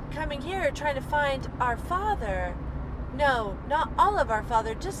were coming here trying to find our father. No, not all of our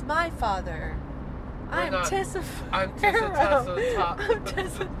father, just my father. I'm Tessa. I'm Tessa.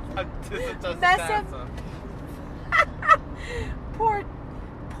 Poor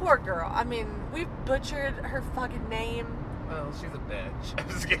girl. I mean, we butchered her fucking name. Well, she's a bitch. I'm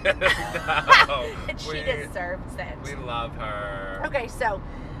just kidding. No. And she deserves it. We love her. Okay, so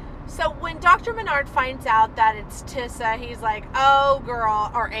when Dr. Menard finds out that it's Tessa, he's like, oh,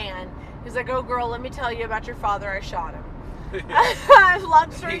 girl, or Anne. He's like, oh, girl, let me tell you about your father. I shot him.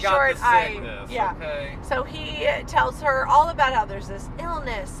 Long story short, Okay. So he tells her all about how there's this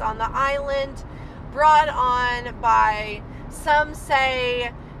illness on the island brought on by, some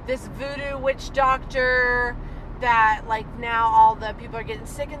say, this voodoo witch doctor, that like now all the people are getting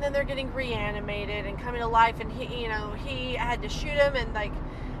sick and then they're getting reanimated and coming to life, and he had to shoot him, and like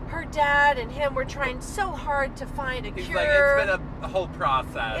her dad and him were trying so hard to find a cure. He's like, it's been a whole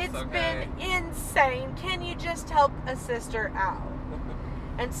process. It's been insane. Can you just help a sister out?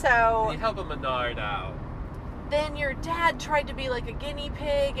 And so you help a Menard out. Then your dad tried to be like a guinea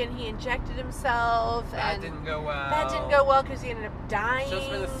pig, and he injected himself. That didn't go well. That didn't go well because he ended up dying. It's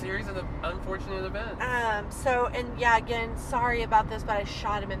just been a series of unfortunate events. Yeah, again, sorry about this, but I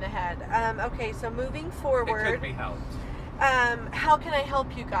shot him in the head. Okay, so moving forward. It could be helped. How can I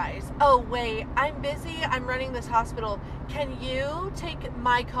help you guys? Oh, wait, I'm busy. I'm running this hospital. Can you take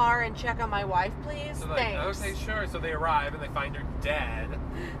my car and check on my wife, please? So Thanks. Okay, sure. So they arrive and they find her dead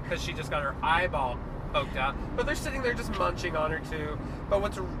because she just got her eyeball poked out. But they're sitting there just munching on her too. But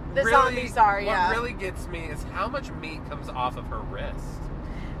what really gets me is how much meat comes off of her wrist.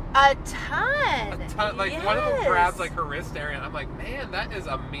 A ton. Like, yes. One of them grabs, like, her wrist area, and I'm like, man, that is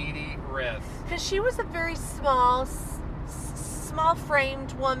a meaty wrist. Because she was a very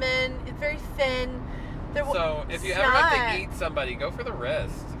small-framed woman, very thin. So, if you ever have to eat somebody, go for the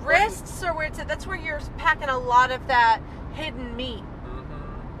wrist. Wrists are where that's where you're packing a lot of that hidden meat.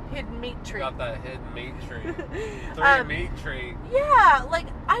 Hidden meat treat. Got that hidden meat treat. Meat treat. Yeah, like,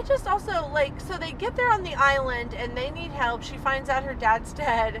 I just also, like, so they get there on the island and they need help. She finds out her dad's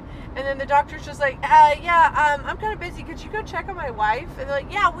dead. And then the doctor's just like, I'm kind of busy. Could you go check on my wife? And they're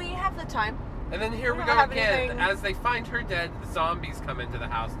like, yeah, we have the time. And then here we go again. As they find her dead, the zombies come into the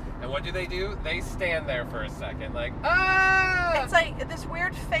house. And what do? They stand there for a second, like, ah! It's like this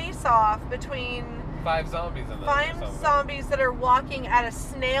weird face-off between 5 zombies in there. 5 zombies that are walking at a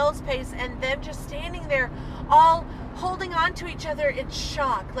snail's pace, and them just standing there, all holding on to each other in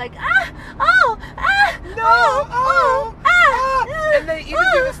shock, like and they even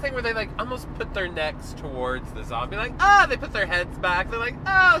do this thing where they like almost put their necks towards the zombie, like they put their heads back. They're like,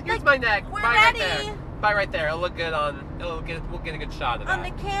 here's my neck. We're Bye ready. right there. Bye right there. It'll look good we'll get a good shot of that on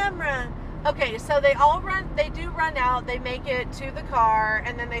the camera. Okay, so they do run out, they make it to the car,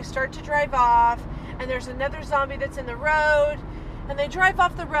 and then they start to drive off, and there's another zombie that's in the road, and they drive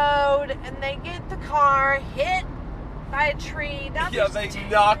off the road, and they get the car hit by a tree. They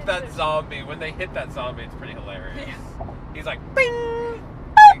knock that zombie. When they hit that zombie, it's pretty hilarious. He's like, bing!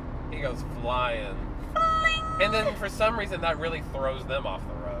 He goes flying. Fling! And then for some reason, that really throws them off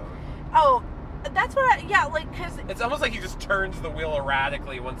the road. Oh, that's what because... It's almost like he just turns the wheel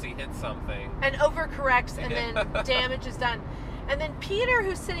erratically once he hits something. And overcorrects, and then damage is done. And then Peter,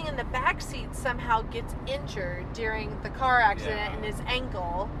 who's sitting in the back seat, somehow gets injured during the car accident in his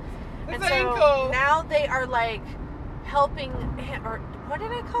ankle. His ankle! So now they are, like, helping him, or what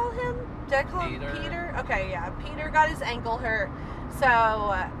did I call him? Did I call Peter. him Peter? Okay, yeah. Peter got his ankle hurt.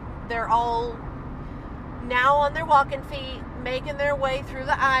 So they're all now on their walking feet, making their way through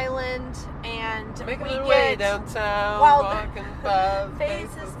the island, and making their way downtown, while walking fast,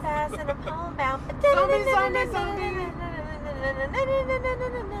 faces fast and a palm bound.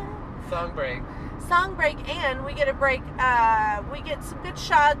 Song break, and we get a break. We get some good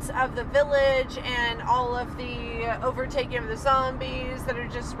shots of the village and all of the overtaking of the zombies that are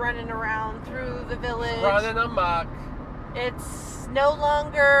just running around through the village. Running amok. It's no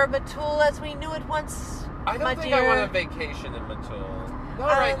longer Matul as we knew it once. I don't think I want a vacation in Matul.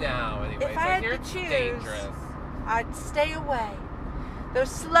 Not right now, anyways. If I had to choose, dangerous. I'd stay away. Those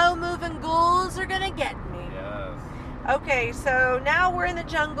slow-moving ghouls are gonna get me. Yes. Okay, so now we're in the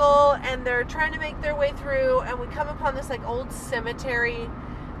jungle, and they're trying to make their way through, and we come upon this, like, old cemetery,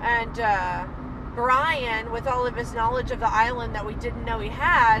 and Brian, with all of his knowledge of the island that we didn't know he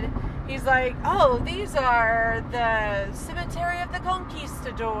had, he's like, oh, these are the cemetery of the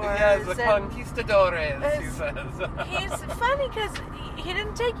conquistadors. Yes, the conquistadores, he says. He's funny because he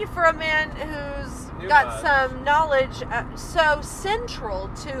didn't take you for a man who's got some knowledge so central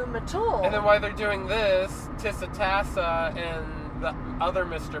to Matul. And then while they're doing this, Tissa and the other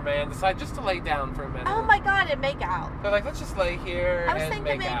Mr. Man decide just to lay down for a minute. Oh my god, and make out. They're like, let's just lay here and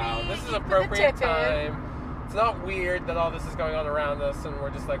make out. This is appropriate time. It's not weird that all this is going on around us and we're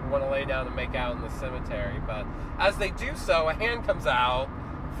just like want to lay down and make out in the cemetery. But as they do so, a hand comes out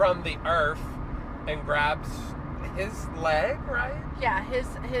from the earth and grabs his leg, right? Yeah, his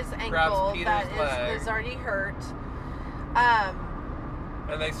ankle that is already hurt.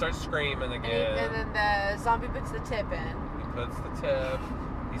 And they start screaming again. And then the zombie puts the tip in. He puts the tip.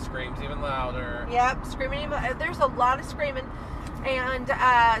 He screams even louder. Yep, screaming even. There's a lot of screaming. And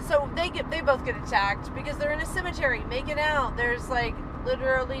so they both get attacked because they're in a cemetery making out. There's like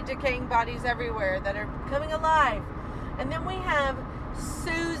literally decaying bodies everywhere that are coming alive. And then we have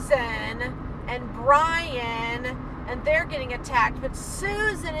Susan and Brian, and they're getting attacked. But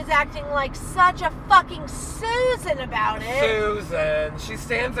Susan is acting like such a fucking Susan about it. Susan, she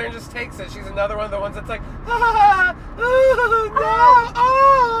stands there and just takes it. She's another one of the ones that's like, I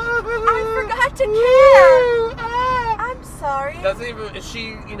forgot to care. I'm sorry. Doesn't even,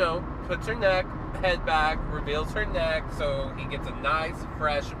 she, puts her head back, reveals her neck, so he gets a nice,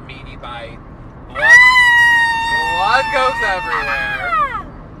 fresh, meaty bite. Blood goes everywhere.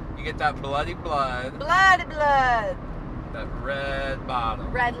 You get that bloody blood. Bloody blood. That red bottom.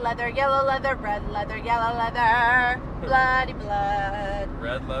 Red leather, yellow leather, red leather, yellow leather. Bloody blood.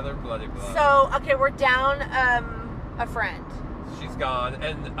 Red leather, bloody blood. So, okay, we're down a friend. She's gone,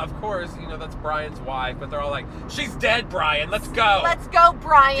 and of course, that's Brian's wife, but they're all like, she's dead, Brian, let's go. Let's go,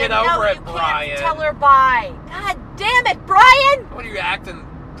 Brian. Get over it, Brian. Can't tell her bye. God damn it, Brian! What are you acting,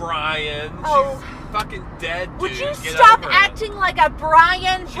 Brian? Oh. She's fucking dead, dude. Would you stop acting like a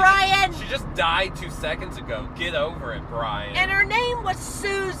Brian, Brian? She just died 2 seconds ago. Get over it, Brian. And her name was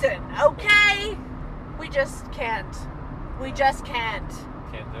Susan, okay? We just can't. We just can't.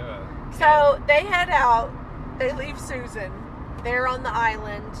 Can't do it. So they head out. They leave Susan. They're on the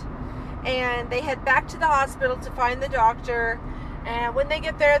island. And they head back to the hospital to find the doctor. And when they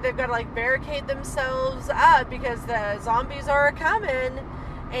get there, they've got to barricade themselves up because the zombies are coming.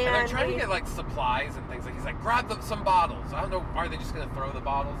 And they're trying to get supplies and things. He's like, grab some bottles. I don't know. Are they just going to throw the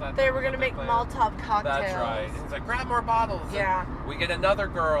bottles at them? They were going to make Molotov cocktails. That's right. And he's like, grab more bottles. Yeah. And we get another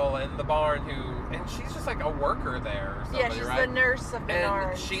girl in the barn and she's just a worker there or something, yeah, she's right? the nurse of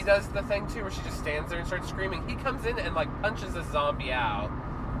Menards. And she does the thing too where she just stands there and starts screaming. He comes in and punches a zombie out,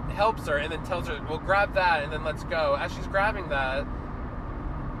 helps her, and then tells her, well, grab that and then let's go. As she's grabbing that,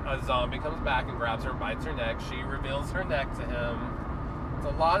 a zombie comes back and grabs her and bites her neck. She reveals her neck to him. It's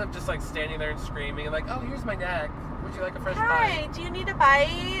a lot of just standing there and screaming and oh, here's my neck. Would you like a fresh bite? Hi, do you need a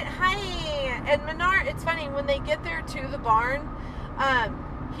bite? Hi. And Menard, it's funny, when they get there to the barn,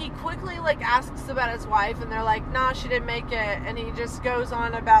 he quickly asks about his wife and they're like, nah, she didn't make it. And he just goes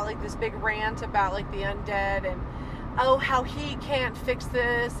on about this big rant about the undead and how he can't fix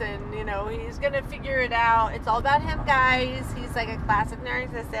this and he's gonna figure it out. It's all about him, guys. He's a classic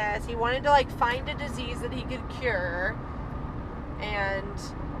narcissist. He wanted to find a disease that he could cure. And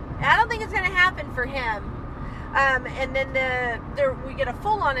I don't think it's going to happen for him. And then we get a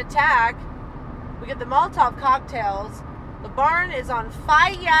full-on attack. We get the Molotov cocktails. The barn is on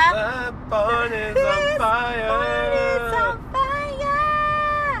fire. The barn is on fire. The barn is on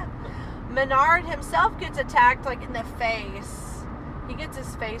fire. Menard himself gets attacked in the face. He gets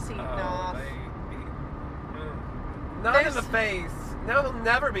his face eaten off. Not in the face. No, he'll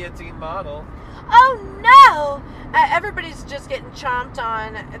never be a teen model. Oh no! Everybody's just getting chomped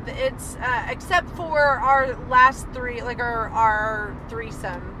on. It's except for our last three, our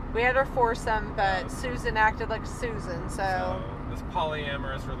threesome. We had our foursome, but Susan acted like Susan. So this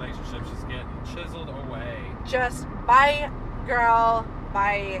polyamorous relationship's just getting chiseled away. Just bye, girl,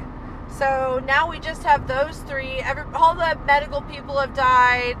 bye. So now we just have those three. All the medical people have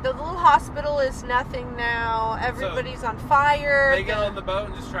died. The little hospital is nothing now. Everybody's on fire. They get on the boat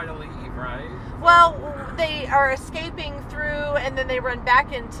and just try to leave, right? Well, they are escaping through, and then they run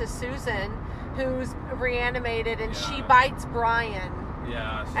back into Susan, who's reanimated, and she bites Brian.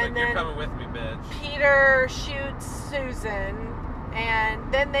 Yeah, she's and you're coming with me, bitch. Peter shoots Susan,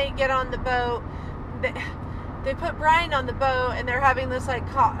 and then they get on the boat. They put Brian on the boat, and they're having this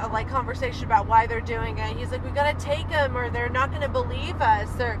conversation about why they're doing it. He's like, "We gotta take him, or they're not gonna believe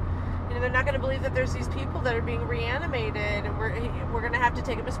us. They're not gonna believe that there's these people that are being reanimated, and we're gonna have to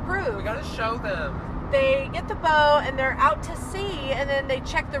take him as proof. We gotta show them." They get the boat, and they're out to sea, and then they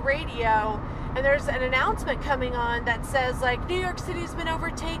check the radio, and there's an announcement coming on that says New York City's been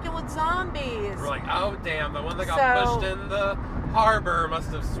overtaken with zombies. We're like, oh damn, the one that got pushed in the harbor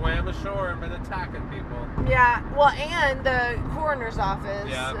must have swam ashore and been attacking people. Yeah, well, and the coroner's office.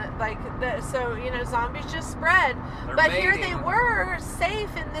 Yeah. So zombies just spread. They're but mating. Here they were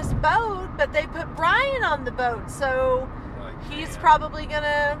safe in this boat, but they put Brian on the boat, so he's probably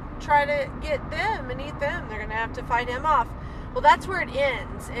gonna try to get them and eat them. They're gonna have to fight him off. Well, that's where it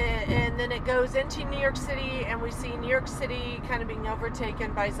ends, and then it goes into New York City, and we see New York City kind of being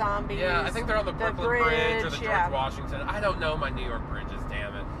overtaken by zombies. Yeah, I think they're on the Brooklyn Bridge or the George Washington. I don't know my New York bridges,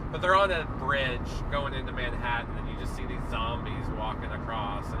 damn it. But they're on a bridge going into Manhattan, and you just see these zombies walking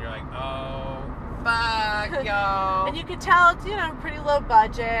across, and you're like, oh, fuck, y'all. And you can tell it's, pretty low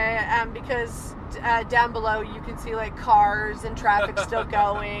budget, because down below you can see cars and traffic still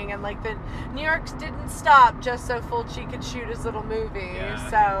going, and the New York didn't stop just so Fulci could shoot his little movie. Yeah,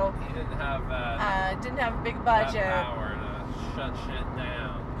 so he didn't have that. Didn't have a big budget. That power to shut shit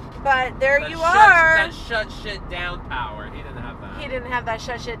down. But there that you shut, are. That shut shit down power. He didn't have that. He didn't have that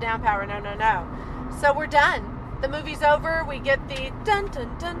shut shit down power. No. So we're done. The movie's over. We get the dun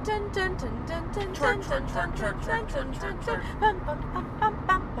dun dun dun dun dun dun dun dun dun dun dun.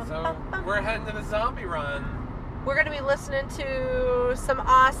 So we're heading to the zombie run. We're going to be listening to some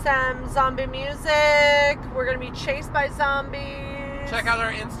awesome zombie music. We're going to be chased by zombies. Check out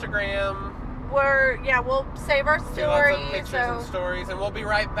our Instagram. We'll save our stories. Lots of pictures and stories, and we'll be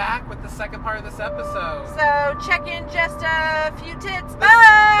right back with the second part of this episode. So check in just a few tits. Bye!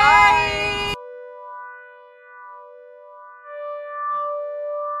 Bye!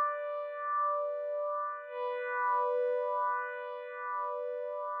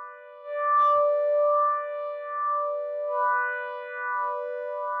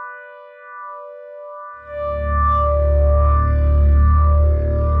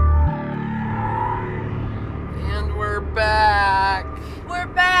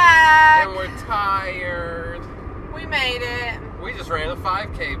 made it. We just ran a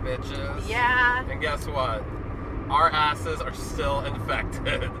 5K, bitches. Yeah. And guess what? Our asses are still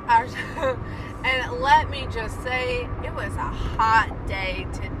infected. And let me just say, it was a hot day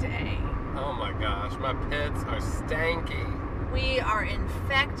today. Oh my gosh, my pits are stanky. We are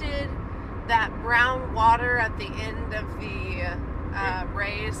infected. That brown water at the end of the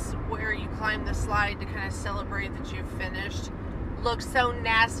race, where you climb the slide to kind of celebrate that you've finished, looks so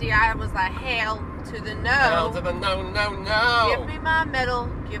nasty. I was like, hell to the no. Hell to the no, no, no. Give me my medal.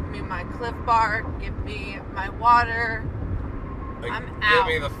 Give me my Cliff Bar. Give me my water. Like, I'm get out.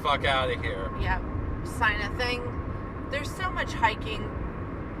 me the fuck out of here. Yep. Sign a thing. There's so much hiking.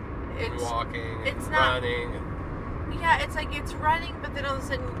 It's walking. It's running. Yeah, it's like it's running, but then all of a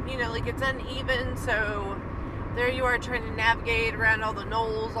sudden, like it's uneven. So there you are trying to navigate around all the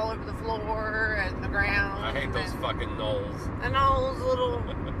knolls all over the floor and the ground. I hate those fucking knolls. The knolls, little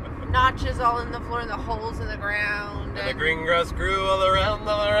notches all in the floor, and the holes in the ground. And the green grass grew all around,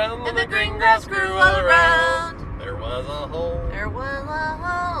 and the green grass grew all around. There was a hole. There was a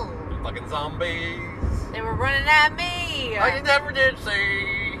hole. Fucking zombies. They were running at me. I never did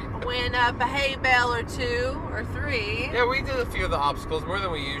see. Went up a hay bale or 2 or 3. Yeah, we did a few of the obstacles, more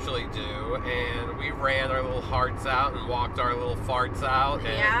than we usually do, and we ran our little hearts out and walked our little farts out, and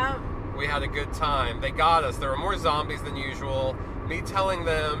yeah. we had a good time. They got us. There were more zombies than usual. Me telling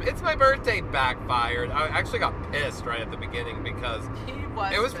them, it's my birthday, backfired. I actually got pissed right at the beginning because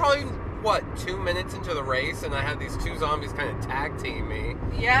it was probably, 2 minutes into the race, and I had these 2 zombies kind of tag team me.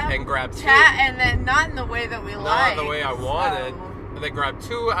 Yeah. And grabbed 2. And then not in the way that we liked. Not the way I wanted. So. And they grabbed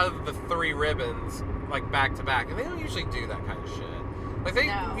 2 out of the 3 ribbons, like back to back, and they don't usually do that kind of shit.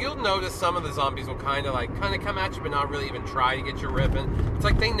 Like you'll notice some of the zombies will kind of come at you, but not really even try to get your ribbon. It's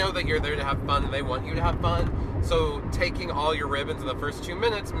like they know that you're there to have fun, and they want you to have fun. So taking all your ribbons in the first 2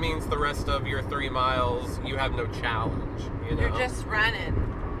 minutes means the rest of your 3 miles you have no challenge. You're just running.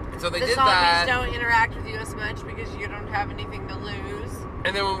 And so they did that. The zombies don't interact with you as much because you don't have anything to lose.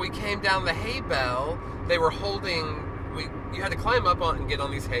 And then when we came down the hay bell, they were holding. You had to climb up on and get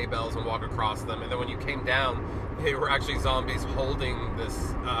on these hay bales and walk across them, and then when you came down, they were actually zombies holding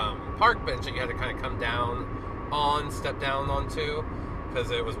this park bench that you had to kind of come down on, step down onto,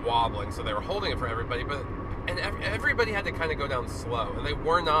 because it was wobbling. So they were holding it for everybody, and everybody had to kind of go down slow, and they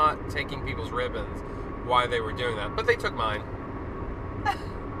were not taking people's ribbons while they were doing that, but they took mine.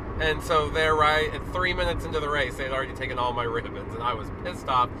 And so they're right at 3 minutes into the race, they had already taken all my ribbons, and I was pissed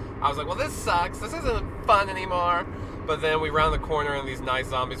off. I was like, well, this sucks. This isn't fun anymore. But then we round the corner, and these nice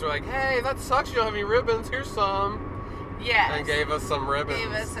zombies were like, hey, that sucks. You don't have any ribbons. Here's some. Yes. And gave us some ribbons.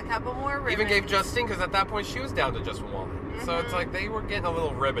 Gave us a couple more ribbons. Even gave Justine, because at that point she was down to just 1. Mm-hmm. So it's like they were getting a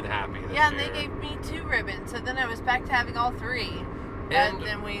little ribbon happy this year. And they gave me 2 ribbons. So then I was back to having all 3. And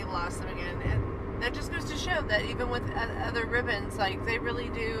then we lost them again. And that just goes to show that even with other ribbons, like, they really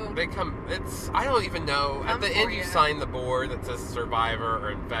do. I don't even know. At the end, you sign the board that says survivor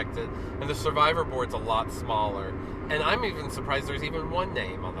or infected. And the survivor board's a lot smaller. And I'm even surprised there's even 1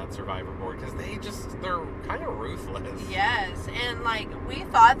 name on that survivor board, because they're kind of ruthless. Yes. And, like, we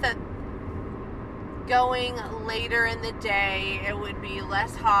thought that going later in the day it would be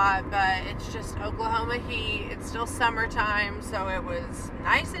less hot, but it's just Oklahoma heat. It's still summertime, so it was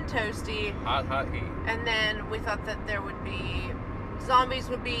nice and toasty. Hot heat. And then we thought that zombies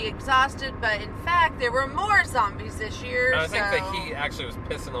would be exhausted, but in fact there were more zombies this year. I think the heat actually was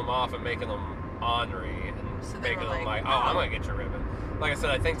pissing them off and making them ornery, and so making them like, oh, I'm gonna get your ribbon. Like I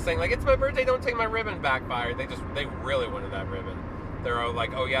said, I think saying like, it's my birthday, don't take my ribbon, backfired. They really wanted that ribbon. They're all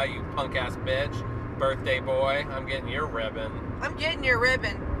like, oh yeah, you punk ass bitch, birthday boy, I'm getting your ribbon. I'm getting your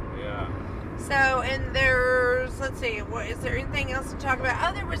ribbon. Yeah. So, and let's see, is there anything else to talk about?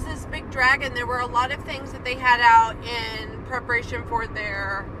 Oh, there was this big dragon. There were a lot of things that they had out in preparation for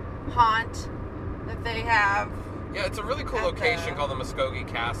their haunt that they have. Yeah, it's a really cool location called the Muskogee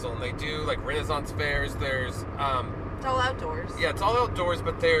Castle, and they do like Renaissance fairs. There's it's all outdoors. Yeah, it's all outdoors,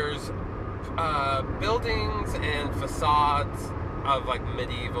 but there's buildings and facades of like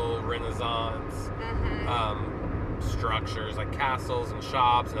medieval Renaissance structures, like castles and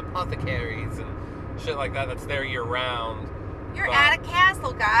shops and apothecaries and shit like that. That's there year round. You're at a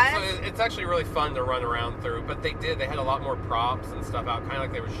castle, guys. So it's actually really fun to run around through. But they had a lot more props and stuff out, kind of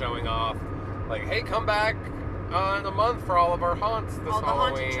like they were showing off. Like, hey, come back in a month for all of our haunts this Halloween. All the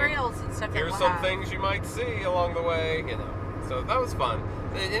haunted trails and stuff. Here's some things you might see along the way, you know. So that was fun.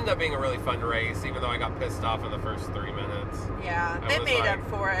 It ended up being a really fun race, even though I got pissed off in the first 3 minutes. Yeah, they made up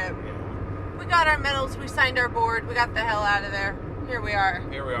for it. Yeah. We got our medals, we signed our board, we got the hell out of there. Here we are.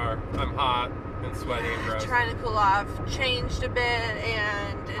 I'm hot and sweaty and gross. Trying to cool off. Changed a bit,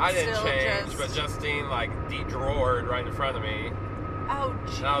 and I didn't still change, but Justine, like, de-drawered right in front of me. Oh,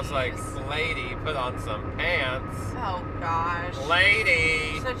 jeez. And I was like, lady, put on some pants. Oh, gosh.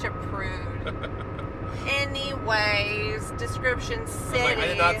 Lady! Such a prude. Anyways, Description City. I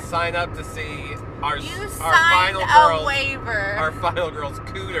did not sign up to see our final girls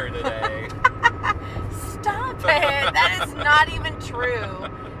cooter today. Stop it! That is not even true.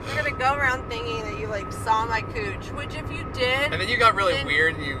 You're gonna go around thinking that you like saw my cooch, which if you did, and then you got really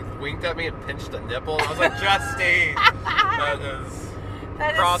weird and you winked at me and pinched a nipple. And I was like, Justine, that is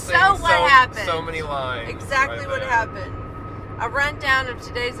crossing what happened. So many lines. Exactly what happened. A rundown of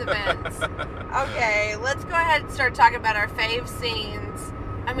today's events. Okay, let's go ahead and start talking about our fave scenes.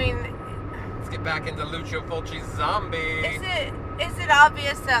 I mean, let's get back into Lucio Fulci's Zombie. Is it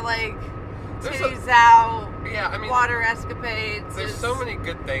obvious that like titties out? Yeah, I mean, water escapades. There's so many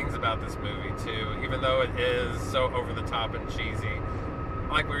good things about this movie too, even though it is so over the top and cheesy.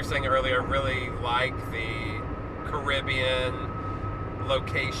 Like we were saying earlier, I really like the Caribbean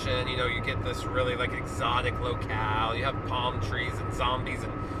location. You know, you get this really like exotic locale. You have palm trees and zombies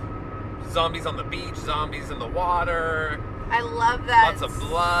on the beach, zombies in the water. I love that. Lots of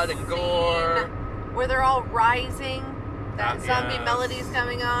blood and gore. Where they're all rising. That zombie melody's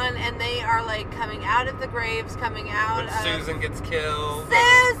coming on, and they are like coming out of the graves, coming out when Susan gets killed.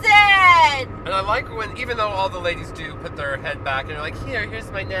 Susan! And I like when, even though all the ladies do put their head back and they're like, here's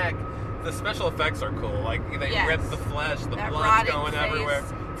my neck. The special effects are cool. Like, they rip the flesh, the blood's going everywhere.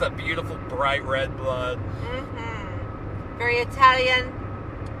 It's that beautiful, bright red blood. Mm-hmm. Very Italian.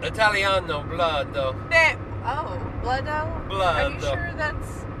 Italiano bloodo. Bloodo? Bloodo. Are you sure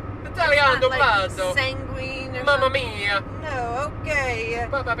that's... Italiano like bloodo. Sanguine or Mamma something? mia. No, okay.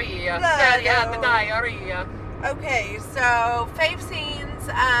 Mamma mia. Daddy had the diarrhea. Okay, so fave scenes.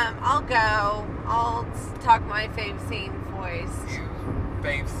 I'll go. I'll talk my fave scene voice.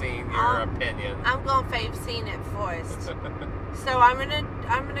 Fave scene, your opinion. I'm going fave scene it first. So I'm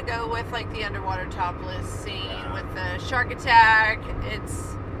gonna go with like the underwater topless scene with the shark attack.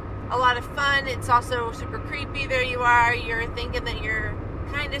 It's a lot of fun. It's also super creepy. There you are. You're thinking that you're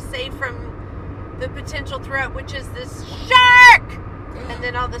kind of safe from the potential threat, which is this shark. And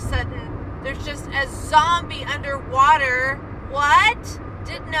then all of a sudden, there's just a zombie underwater. What?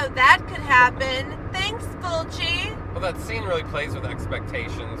 Didn't know that could happen. Thanks, Fulci. Well, that scene really plays with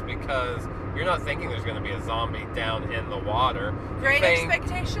expectations because you're not thinking there's going to be a zombie down in the water. Great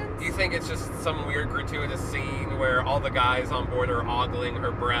expectations? You think it's just some weird gratuitous scene where all the guys on board are ogling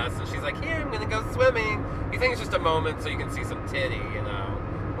her breasts and she's like, here, I'm going to go swimming. You think it's just a moment so you can see some titty, you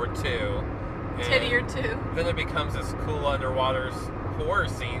know, or two. And titty or two. Then it becomes this cool underwater horror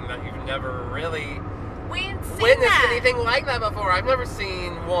scene that you've never really witnessed anything like that before. I've never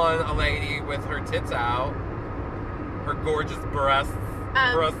seen a lady with her tits out, her gorgeous breasts,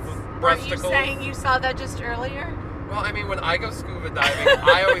 Were you saying you saw that just earlier? Well, I mean, when I go scuba diving,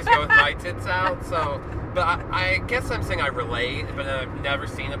 I always go with my tits out. So, but I guess I'm saying I relate, but I've never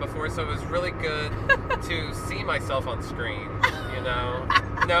seen it before. So it was really good to see myself on screen. You know,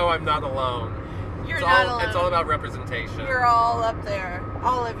 no, I'm not alone. You're not alone. It's all about representation. You're all up there,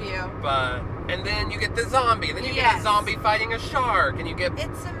 all of you. And then you get the zombie. Then you get a zombie fighting a shark, and you get.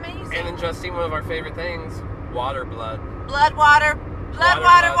 It's amazing. And then Justine, one of our favorite things, water blood. Blood, water.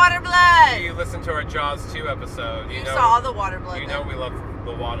 Blood. You listened to our Jaws 2 episode. You saw all the water blood. You know we love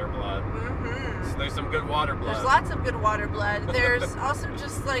the water blood. Mm-hmm. So there's some good water blood. There's lots of good water blood. There's also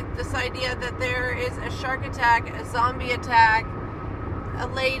just like this idea that there is a shark attack, a zombie attack, a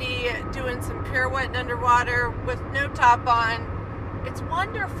lady doing some pirouetting underwater with no top on. It's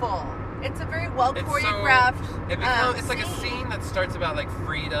wonderful. It's a very well choreographed. It's like a scene that starts about like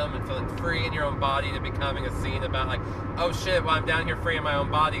freedom and feeling free in your own body to becoming a scene about like, oh shit, while I'm down here free in my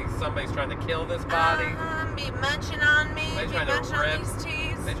own body, somebody's trying to kill this body. Be munching on me. They're trying to rip these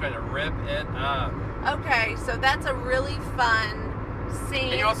teeth. They're trying to rip it up. Okay, so that's a really fun scene.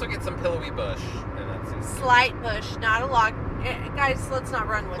 And you also get some pillowy bush in that scene. Slight bush, not a lot. Guys, let's not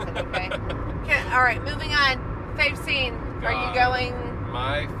run with it, okay? Okay, all right, moving on. Fave scene. Are you going?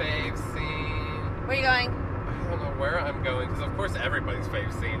 My fave scene. Where are you going? I don't know where I'm going because, of course, everybody's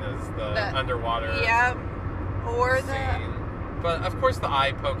fave scene is the underwater. Yeah. Or scene. But of course, the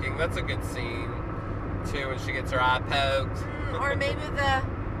eye poking. That's a good scene too when she gets her eye poked. Or maybe the.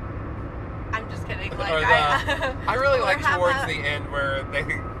 I'm just kidding. Like I really like towards the end where they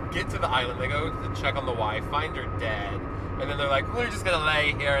get to the island. They go to check on the wife, find her dead. And then they're like, we're just going to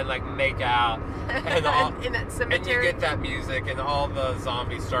lay here and, like, make out. And in that cemetery. And you get that music, and all the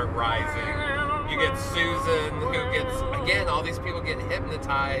zombies start rising. You get Susan, who gets, again, all these people get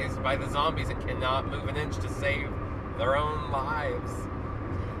hypnotized by the zombies and cannot move an inch to save their own lives.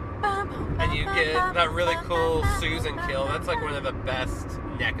 And you get that really cool Susan kill. That's like one of the best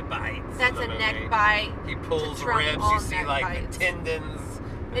neck bites. That's a neck bite. He pulls ribs. You see like the tendons.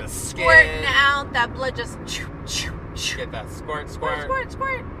 It's squirting out. That blood just. Get that squirt. Squirt.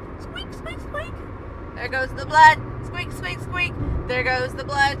 Squeak, squeak, squeak. There goes the blood. Squeak, squeak, squeak. There goes the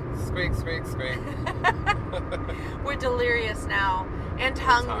blood. Squeak, squeak, squeak. We're delirious now and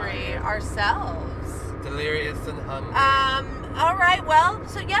hungry ourselves. Delirious and hungry. All right. Well,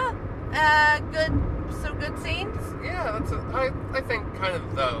 so yeah, good scenes. Yeah, I think kind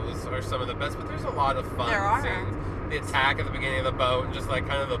of those are some of the best, but there's a lot of fun scenes. The attack at the beginning of the boat and just like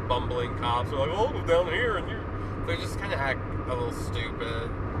kind of the bumbling cops are like, oh, go down here, and they just kind of act a little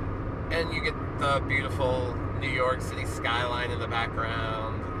stupid. And you get the beautiful New York City skyline in the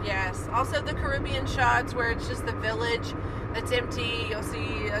background. Yes. Also the Caribbean shots where it's just the village that's empty. You'll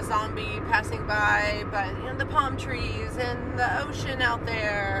see a zombie passing by, but the palm trees and the ocean out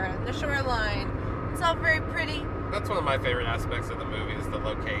there and the shoreline. It's all very pretty. That's one of my favorite aspects of the movie is the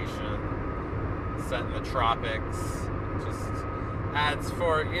location. Set in the tropics. Just adds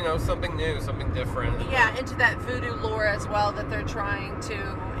for, something new, something different. Yeah, into that voodoo lore as well that they're trying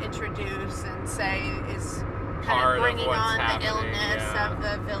to introduce and say is kind of bringing on the illness of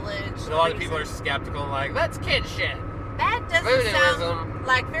the village. And a lot of people are skeptical and like, that's kid shit. That doesn't sound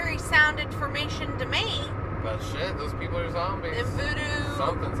like very sound information to me. But shit, those people are zombies. And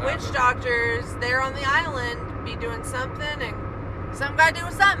voodoo witch doctors, they're on the island, be doing something, and something got to do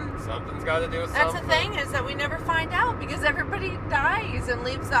with something. Something's got to do with something. That's the thing, is that we never find out because everybody dies and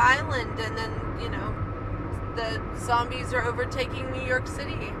leaves the island, and then, the zombies are overtaking New York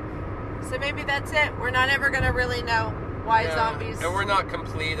City. So maybe that's it. We're not ever going to really know why zombies... And we're not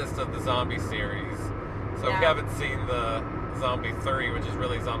completists of the zombie series. So we haven't seen the Zombie 3, which is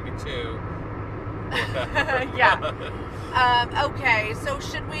really Zombie 2. Yeah. Okay, so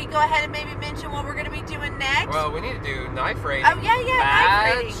should we go ahead and maybe mention what we're going to be doing next? Well, we need to do knife rating. Oh, yeah,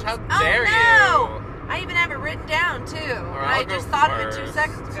 knife ratings. How dare you? I even have it written down, too. Right, I just thought of it 2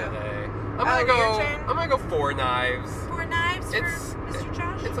 seconds ago. Today. I'm gonna go 4 knives. 4 knives for Mr.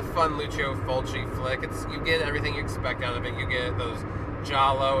 Josh? It's a fun Lucio Fulci flick. You get everything you expect out of it. You get those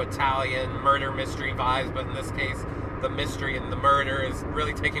giallo Italian murder mystery vibes, but in this case, the mystery and the murder is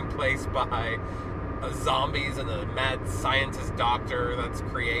really taking place by zombies and a mad scientist doctor that's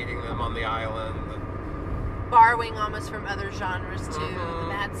creating them on the island. Borrowing almost from other genres too. The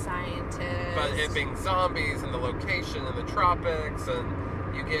mad scientist. But it being zombies and the location in the tropics,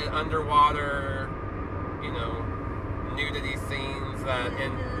 and you get underwater, nudity scenes that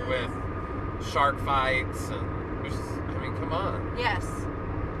end with shark fights, and come on. Yes,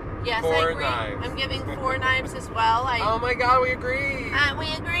 4 I agree. knives. I'm giving 4 knives as well. Oh my God, we agree.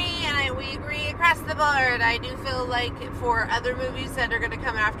 We agree, and we agree across the board. I do feel like for other movies that are going to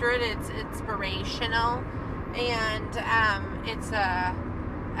come after it, it's inspirational, and it's a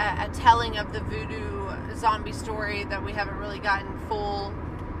telling of the voodoo zombie story that we haven't really gotten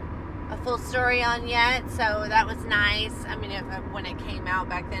a full story on yet. So that was nice. I mean, when it came out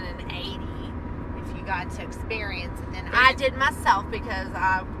back then in '80, if you got to experience it, then I did myself because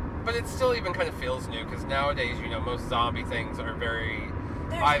I. But it still even kind of feels new because nowadays, most zombie things are very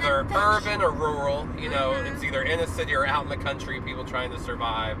either urban or rural. It's either in a city or out in the country, people trying to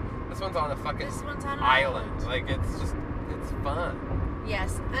survive. This one's on a fucking island. Like, it's fun.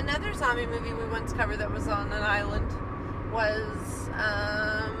 Yes. Another zombie movie we once covered that was on an island was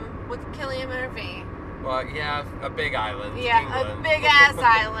with Cillian Murphy. Well, yeah, a big island. Yeah, England. A big-ass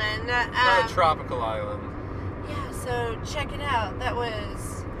island. Not a tropical island. Yeah, so check it out. That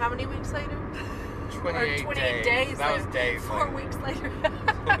was... How many weeks later? 28 days. That was days 4 weeks later.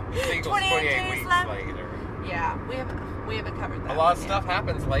 28 weeks later. Yeah, we haven't covered that. A lot of stuff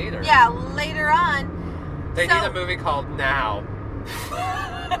happens later. Yeah, later on. They need a movie called Now.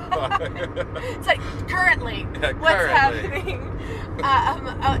 It's like currently. What's happening?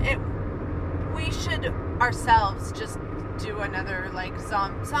 We should ourselves just do another like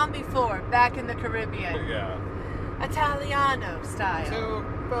Zombie 4 back in the Caribbean. Yeah. Italiano style.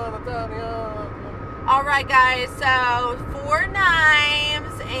 Alright guys, so 4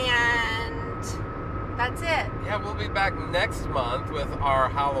 knives and that's it. Yeah, we'll be back next month with our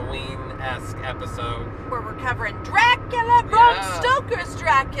Halloween-esque episode. Where we're covering Dracula, Bram Stoker's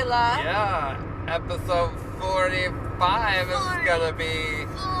Dracula. Yeah, episode 45 is gonna be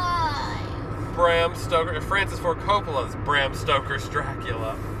Francis Ford Coppola's Bram Stoker's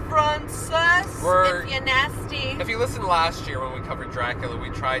Dracula. Francis, if you're nasty. If you listened last year when we covered Dracula, we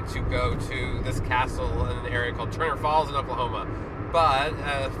tried to go to this castle in an area called Turner Falls in Oklahoma. But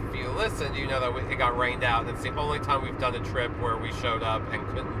if you listened, you know that it got rained out. And it's the only time we've done a trip where we showed up and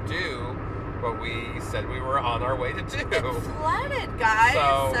couldn't do what we said we were on our way to do. It flooded, guys.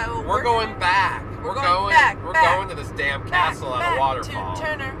 So we're going back. We're going to this damn castle at a waterfall. To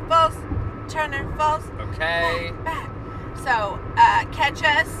Turner Falls. Okay. Back. So catch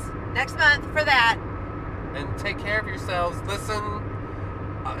us next month for that. And take care of yourselves. Listen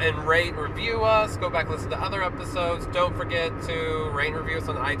and rate and review us. Go back and listen to other episodes. Don't forget to rate and review us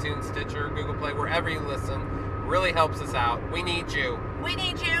on iTunes, Stitcher, Google Play, wherever you listen. Really helps us out. We need you. We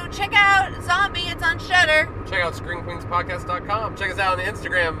need you. Check out Zombie. It's on Shudder. Check out ScreenQueensPodcast.com. Check us out on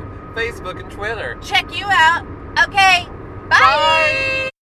Instagram, Facebook, and Twitter. Check you out. Okay. Bye.